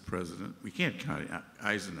serve as a president? We can't count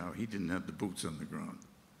Eisenhower. He didn't have the boots on the ground.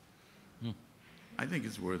 I think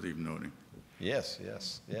it's worthy of noting. Yes,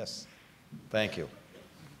 yes, yes. Thank you.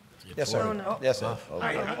 Yes, sir. No, no. Yes, sir.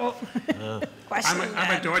 Question.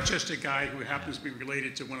 I'm a Dorchester guy who happens to be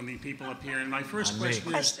related to one of the people up here. And my first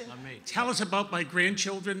question is, tell us about my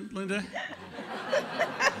grandchildren, Linda.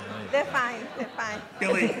 They're fine. They're fine.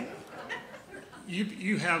 Billy,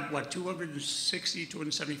 you have, what, 260,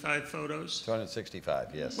 275 photos?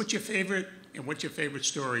 265, yes. What's your favorite, and what's your favorite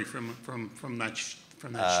story from that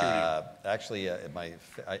shooting? Actually,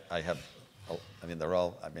 I have, I mean,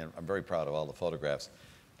 I'm very proud of all the photographs.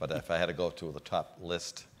 But if I had to go to the top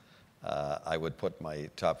list, I would put my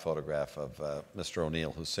top photograph of Mr.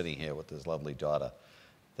 O'Neill, who's sitting here with his lovely daughter,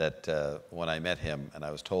 that when I met him and I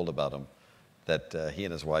was told about him, that he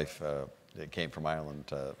and his wife came from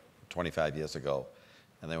Ireland 25 years ago,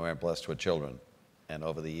 and they weren't blessed with children. And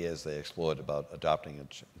over the years, they explored about adopting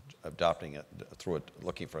it through it,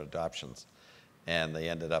 looking for adoptions. And they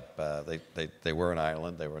ended up, they were in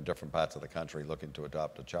Ireland, they were in different parts of the country looking to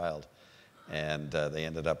adopt a child. And they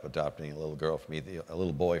ended up adopting a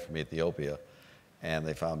little boy from Ethiopia, and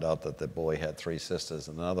they found out that the boy had 3 sisters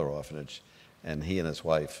in another orphanage, and he and his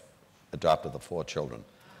wife adopted the 4 children.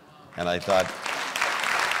 And I thought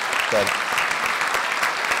that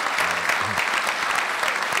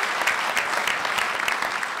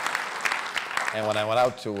and when I went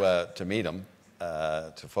out to meet them,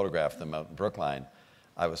 to photograph them out in Brookline,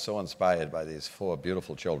 I was so inspired by these 4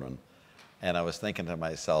 beautiful children. And I was thinking to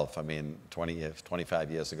myself, I mean, 25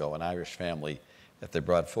 years ago, an Irish family, if they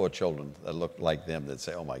brought 4 children that looked like them, they'd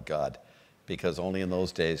say, oh my God. Because only in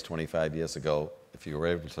those days, 25 years ago, if you were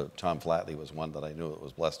able to, Tom Flatley was one that I knew that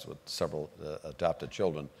was blessed with several adopted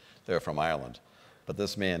children. They were from Ireland. But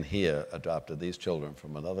this man here adopted these children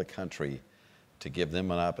from another country to give them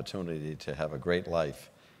an opportunity to have a great life.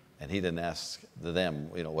 And he didn't ask them,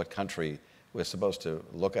 you know, what country. We're supposed to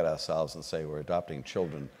look at ourselves and say we're adopting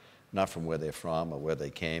children not from where they're from or where they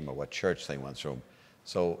came or what church they went to.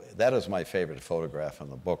 So that is my favorite photograph in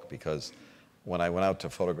the book, because when I went out to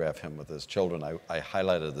photograph him with his children, I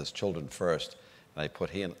highlighted his children first, and I put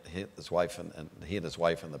he and his wife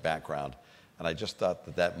in the background. And I just thought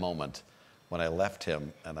that moment, when I left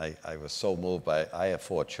him, and I was so moved by, I have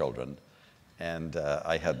 4 children, and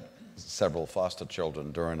I had several foster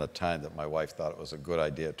children during a time that my wife thought it was a good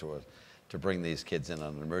idea to bring these kids in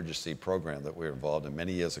on an emergency program that we were involved in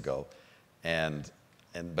many years ago.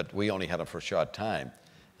 But we only had them for a short time.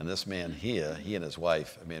 And this man here, he and his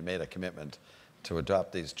wife, I mean, made a commitment to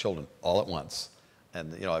adopt these children all at once.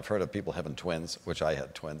 And, you know, I've heard of people having twins, which I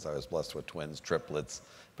had twins. I was blessed with twins, triplets,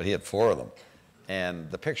 but he had 4 of them. And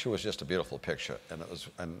the picture was just a beautiful picture. And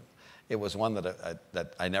it was one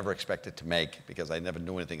that I never expected to make, because I never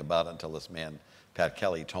knew anything about it until this man, Pat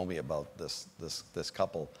Kelly, told me about this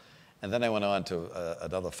couple. And then I went on to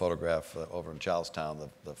another photograph over in Charlestown,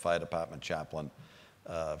 the fire department chaplain,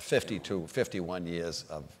 51 years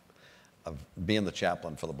of being the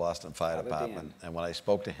chaplain for the Boston Fire Department. And when I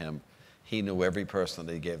spoke to him, he knew every person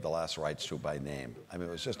that he gave the last rites to by name. I mean,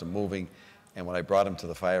 it was just a moving, and when I brought him to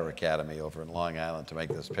the Fire Academy over in Long Island to make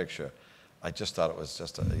this picture, I just thought it was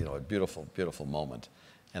just a, a beautiful, beautiful moment.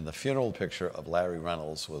 And the funeral picture of Larry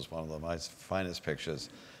Reynolds was one of my finest pictures.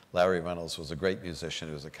 Larry Reynolds was a great musician.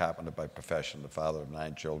 He was a carpenter by profession, the father of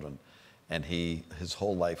 9 children. And his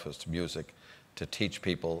whole life was to music, to teach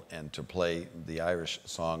people and to play the Irish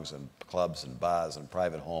songs in clubs and bars and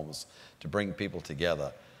private homes, to bring people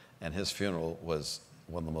together. And his funeral was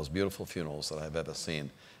one of the most beautiful funerals that I've ever seen,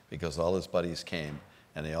 because all his buddies came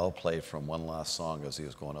and they all played from one last song as he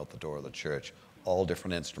was going out the door of the church. All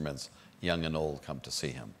different instruments, young and old, come to see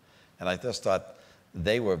him. And I just thought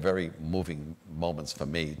they were very moving moments for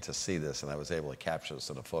me to see this, and I was able to capture this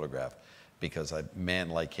in a photograph, because a man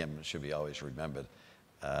like him should be always remembered.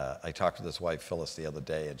 I talked to this wife, Phyllis, the other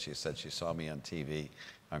day, and she said she saw me on TV,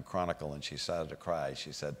 on Chronicle, and she started to cry.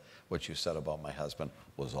 She said, "What you said about my husband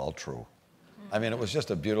was all true." I mean, it was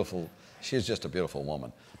just a beautiful, she's just a beautiful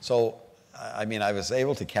woman. So, I mean, I was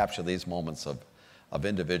able to capture these moments of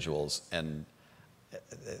individuals, and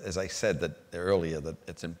as I said earlier, that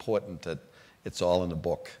it's important that it's all in the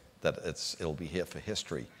book, that it'll be here for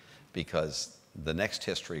history, because the next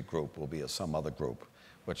history group will be some other group,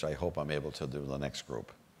 which I hope I'm able to do the next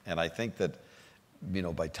group. And I think that,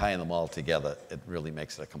 by tying them all together, it really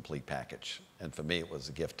makes it a complete package. And for me, it was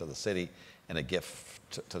a gift to the city and a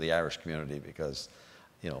gift to the Irish community, because,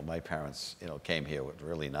 my parents, came here with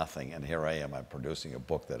really nothing, and here I am, I'm producing a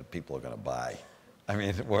book that people are going to buy. I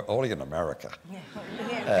mean, we're only in America.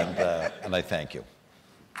 And I thank you.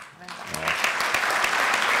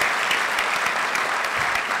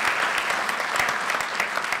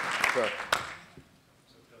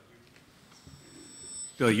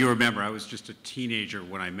 Bill, you remember I was just a teenager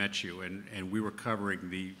when I met you, and we were covering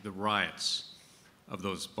the riots of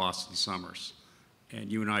those Boston summers. And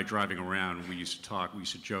you and I driving around, we used to talk, we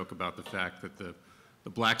used to joke about the fact that the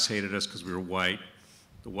blacks hated us because we were white,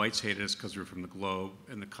 the whites hated us because we were from the Globe,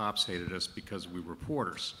 and the cops hated us because we were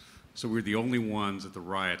reporters. So we were the only ones at the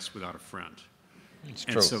riots without a friend. It's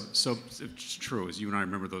and true. So it's true, as you and I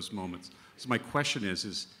remember those moments. So my question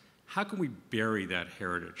is how can we bury that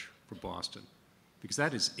heritage for Boston? Because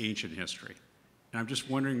that is ancient history. And I'm just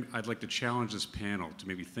wondering, I'd like to challenge this panel to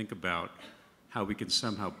maybe think about how we can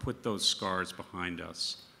somehow put those scars behind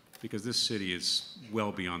us, because this city is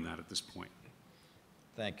well beyond that at this point.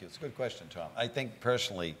 Thank you. It's a good question, Tom. I think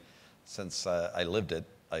personally, since I lived it,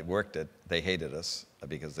 I worked it, they hated us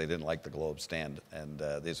because they didn't like the Globe stand. And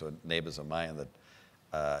these were neighbors of mine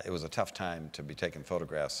that it was a tough time to be taking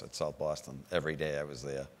photographs at South Boston. Every day I was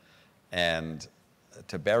there. And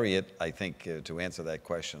to bury it, I think, to answer that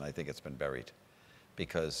question, I think it's been buried,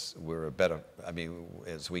 because we're a better, I mean,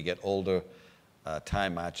 as we get older,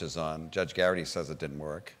 time marches on. Judge Garrity says it didn't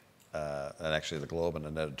work. And actually the Globe in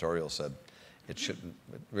an editorial said it shouldn't,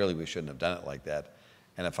 really we shouldn't have done it like that.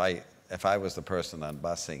 And if I was the person on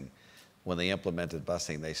busing, when they implemented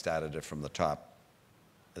busing, they started it from the top.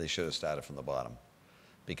 They should have started from the bottom.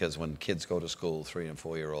 Because when kids go to school, 3- and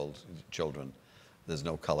 4-year-old children, there's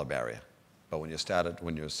no color barrier. But when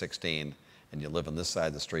you're 16 and you live on this side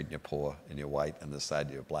of the street and you're poor and you're white, and this side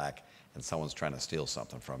you're black, and someone's trying to steal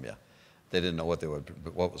something from you, they didn't know what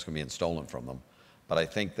was going to be stolen from them. But I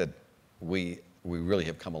think that we really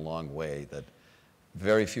have come a long way, that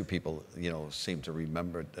very few people, seem to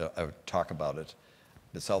remember or talk about it.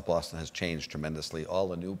 But South Boston has changed tremendously. All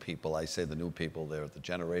the new people, I say the new people, they're the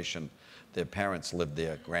generation, their parents lived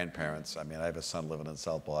there, grandparents. I mean, I have a son living in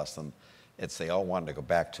South Boston. They all wanted to go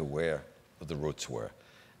back to where the roots were.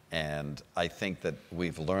 And I think that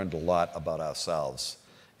we've learned a lot about ourselves.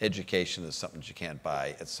 Education is something that you can't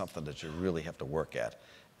buy. It's something that you really have to work at.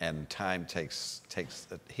 And time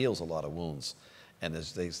it heals a lot of wounds. And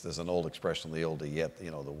there's an old expression, the older you get, the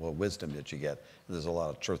more wisdom that you get. There's a lot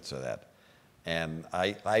of truth to that. And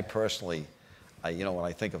I personally, when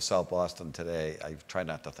I think of South Boston today, I try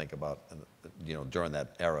not to think about, during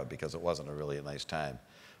that era, because it wasn't really a nice time.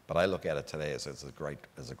 But I look at it today as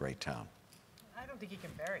a great town. I don't think you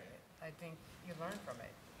can bury it. I think you learn from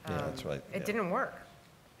it. Yeah, that's right. It didn't work.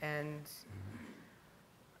 And,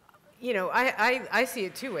 I see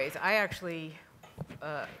it 2 ways. I actually,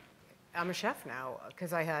 I'm a chef now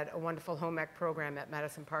because I had a wonderful home ec program at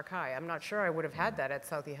Madison Park High. I'm not sure I would have had that at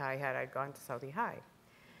Southie High had I gone to Southie High.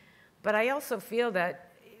 But I also feel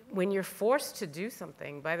that when you're forced to do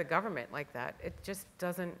something by the government like that, it just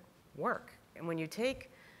doesn't work. And when you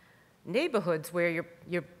take neighborhoods where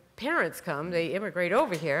your parents come, they immigrate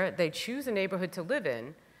over here, they choose a neighborhood to live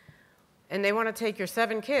in, and they want to take your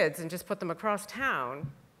 7 kids and just put them across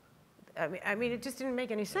town, I mean, it just didn't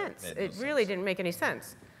make any sense. It really didn't make any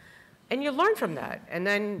sense. And you learn from that. And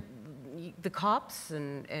then the cops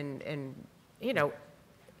and you know,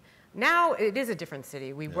 now it is a different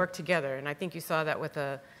city. We work together, and I think you saw that with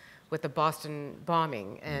the Boston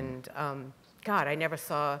bombing. And God, I never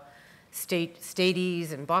saw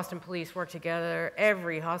statees and Boston police work together.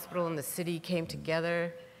 Every hospital in the city came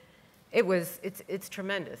together. It's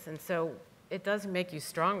tremendous, and so it does make you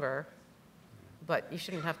stronger, but you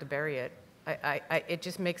shouldn't have to bury it. It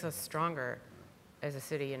just makes us stronger as a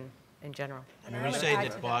city in general. I mean, we say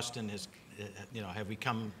that Boston has, you know, have we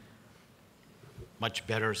come much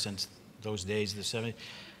better since those days, the 70s?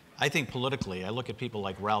 I think politically, I look at people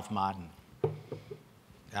like Ralph Martin,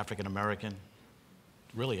 African-American,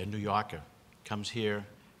 really a New Yorker, comes here,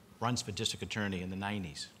 runs for district attorney in the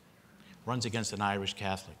 90s, runs against an Irish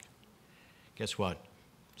Catholic. Guess what?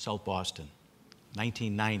 South Boston,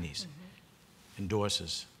 1990s,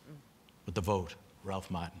 endorses with the vote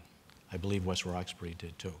Ralph Martin. I believe West Roxbury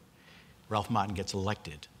did too. Ralph Martin gets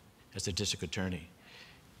elected as the district attorney.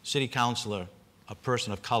 City councilor, a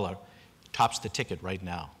person of color, tops the ticket right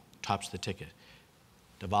now, tops the ticket.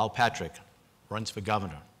 Deval Patrick runs for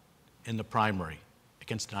governor in the primary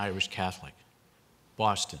against an Irish Catholic.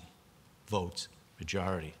 Boston votes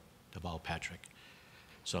majority, Deval Patrick.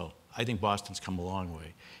 So I think Boston's come a long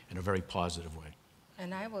way in a very positive way.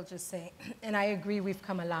 And I will just say, and I agree we've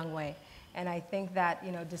come a long way. And I think that,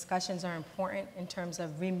 you know, discussions are important in terms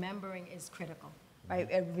of remembering is critical, right?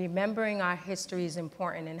 And remembering our history is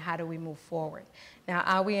important, and how do we move forward? Now,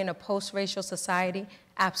 are we in a post-racial society?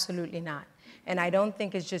 Absolutely not. And I don't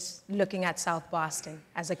think it's just looking at South Boston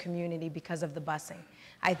as a community because of the busing.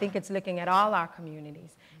 I think it's looking at all our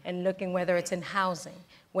communities and looking whether it's in housing,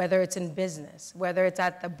 whether it's in business, whether it's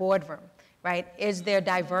at the boardroom, right? Is there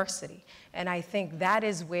diversity? And I think that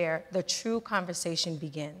is where the true conversation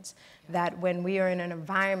begins, that when we are in an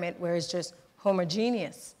environment where it's just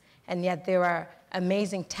homogeneous, and yet there are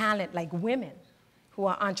amazing talent like women who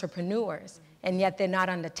are entrepreneurs, and yet they're not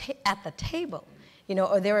on at the table, you know,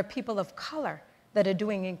 or there are people of color that are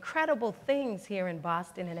doing incredible things here in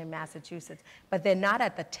Boston and in Massachusetts, but they're not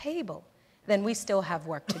at the table, then we still have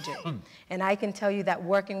work to do. And I can tell you that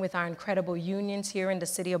working with our incredible unions here in the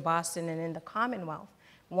city of Boston and in the Commonwealth,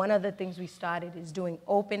 one of the things we started is doing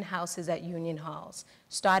open houses at union halls,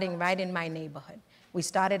 starting right in my neighborhood. We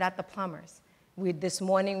started at the plumbers. This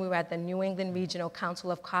morning we were at the New England Regional Council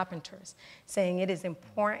of Carpenters, saying it is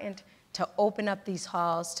important to open up these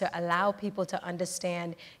halls, to allow people to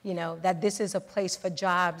understand, you know, that this is a place for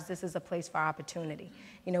jobs, this is a place for opportunity.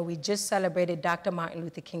 You know, we just celebrated Dr. Martin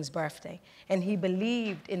Luther King's birthday, and he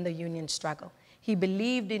believed in the union struggle. He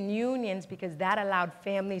believed in unions because that allowed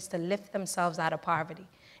families to lift themselves out of poverty.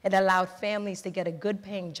 It allowed families to get a good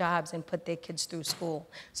paying jobs and put their kids through school.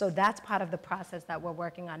 So that's part of the process that we're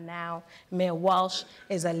working on now. Mayor Walsh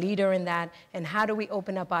is a leader in that. And how do we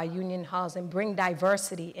open up our union halls and bring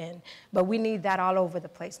diversity in? But we need that all over the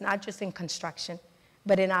place, not just in construction,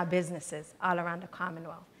 but in our businesses all around the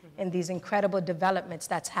Commonwealth. And these incredible developments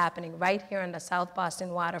that's happening right here on the South Boston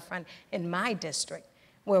waterfront in my district,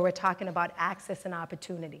 where we're talking about access and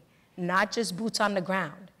opportunity, not just boots on the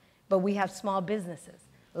ground, but we have small businesses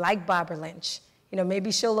like Barbara Lynch. You know, maybe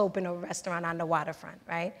she'll open a restaurant on the waterfront,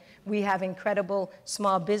 right? We have incredible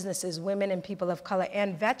small businesses, women and people of color,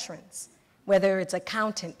 and veterans, whether it's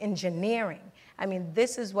accountant, engineering. I mean,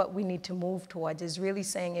 this is what we need to move towards, is really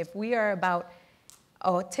saying if we are about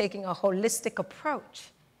taking a holistic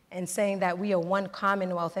approach and saying that we are one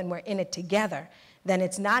Commonwealth and we're in it together, then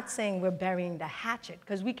it's not saying we're burying the hatchet,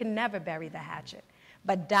 because we can never bury the hatchet.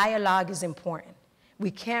 But dialogue is important.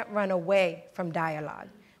 We can't run away from dialogue.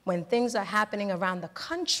 When things are happening around the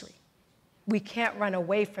country, we can't run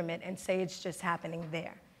away from it and say it's just happening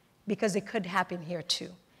there, because it could happen here too.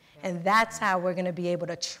 And that's how we're going to be able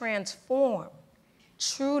to transform,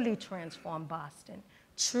 truly transform Boston,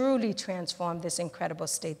 truly transform this incredible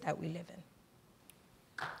state that we live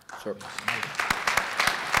in. Sure.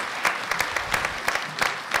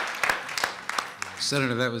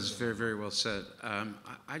 Senator, that was very, very well said.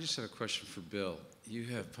 I just have a question for Bill. You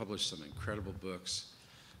have published some incredible books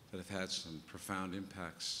that have had some profound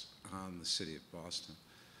impacts on the city of Boston.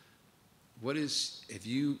 What is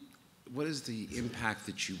the impact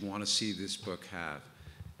that you want to see this book have?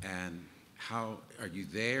 And how, are you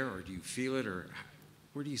there, or do you feel it, or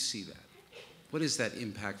where do you see that? What is that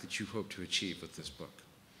impact that you hope to achieve with this book?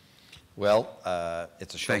 Well,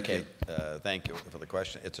 it's a showcase. Thank you for the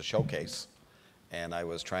question. It's a showcase. And I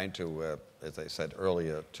was trying to, as I said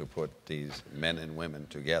earlier, to put these men and women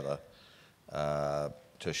together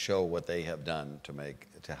to show what they have done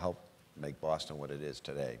to help make Boston what it is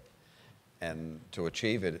today. And to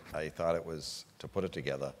achieve it, I thought it was, to put it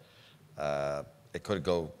together, it could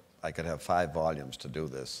go, I could have 5 volumes to do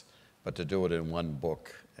this, but to do it in one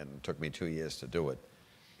book, and it took me 2 years to do it,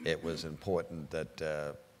 it was important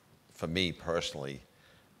that, for me personally,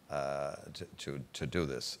 to do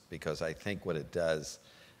this, because I think what it does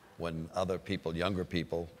when other people, younger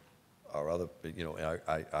people, or other, you know,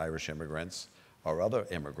 Irish immigrants or other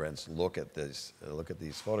immigrants look at these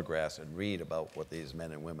photographs and read about what these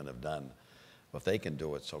men and women have done. If they can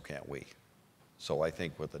do it, so can't we. So I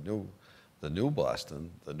think with the new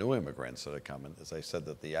Boston, the new immigrants that are coming, as I said,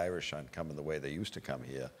 that the Irish aren't coming the way they used to come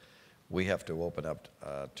here. We have to open up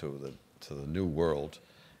to the new world,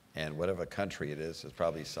 and whatever country it is, it's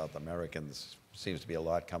probably South Americans. Seems to be a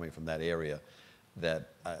lot coming from that area. That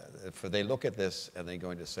if they look at this and they're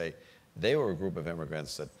going to say, they were a group of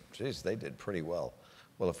immigrants that, geez, they did pretty well.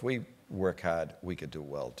 Well, if we work hard, we could do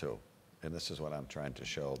well too. And this is what I'm trying to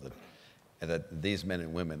show, that these men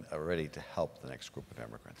and women are ready to help the next group of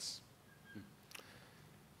immigrants.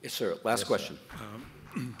 Yes, sir. Last question.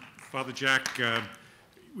 Father Jack,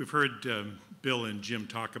 we've heard Bill and Jim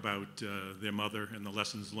talk about their mother and the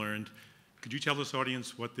lessons learned. Could you tell this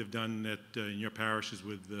audience what they've done in your parishes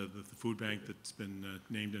with the food bank that's been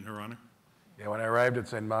named in her honor? Yeah, when I arrived at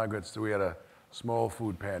St. Margaret's, we had a small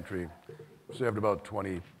food pantry. Served about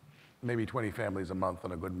 20, maybe 20 families a month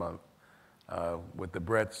on a good month. With the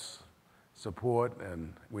Brett's support,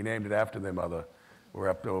 and we named it after their mother, we're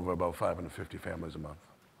up to over about 550 families a month.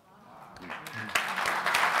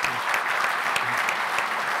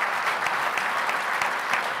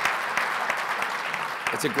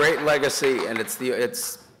 It's a great legacy, and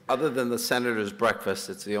it's other than the Senator's breakfast,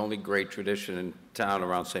 it's the only great tradition in town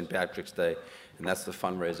around St. Patrick's Day, and that's the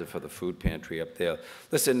fundraiser for the food pantry up there.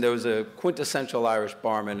 Listen, there was a quintessential Irish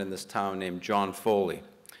barman in this town named John Foley,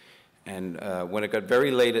 and when it got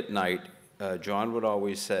very late at night, John would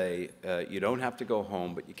always say, you don't have to go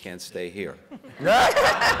home, but you can't stay here.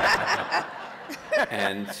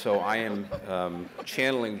 And so I am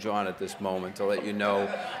channeling John at this moment to let you know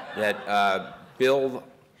that Bill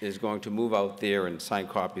is going to move out there and sign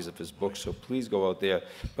copies of his books, so please go out there.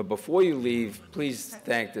 But before you leave, please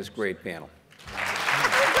thank this great panel.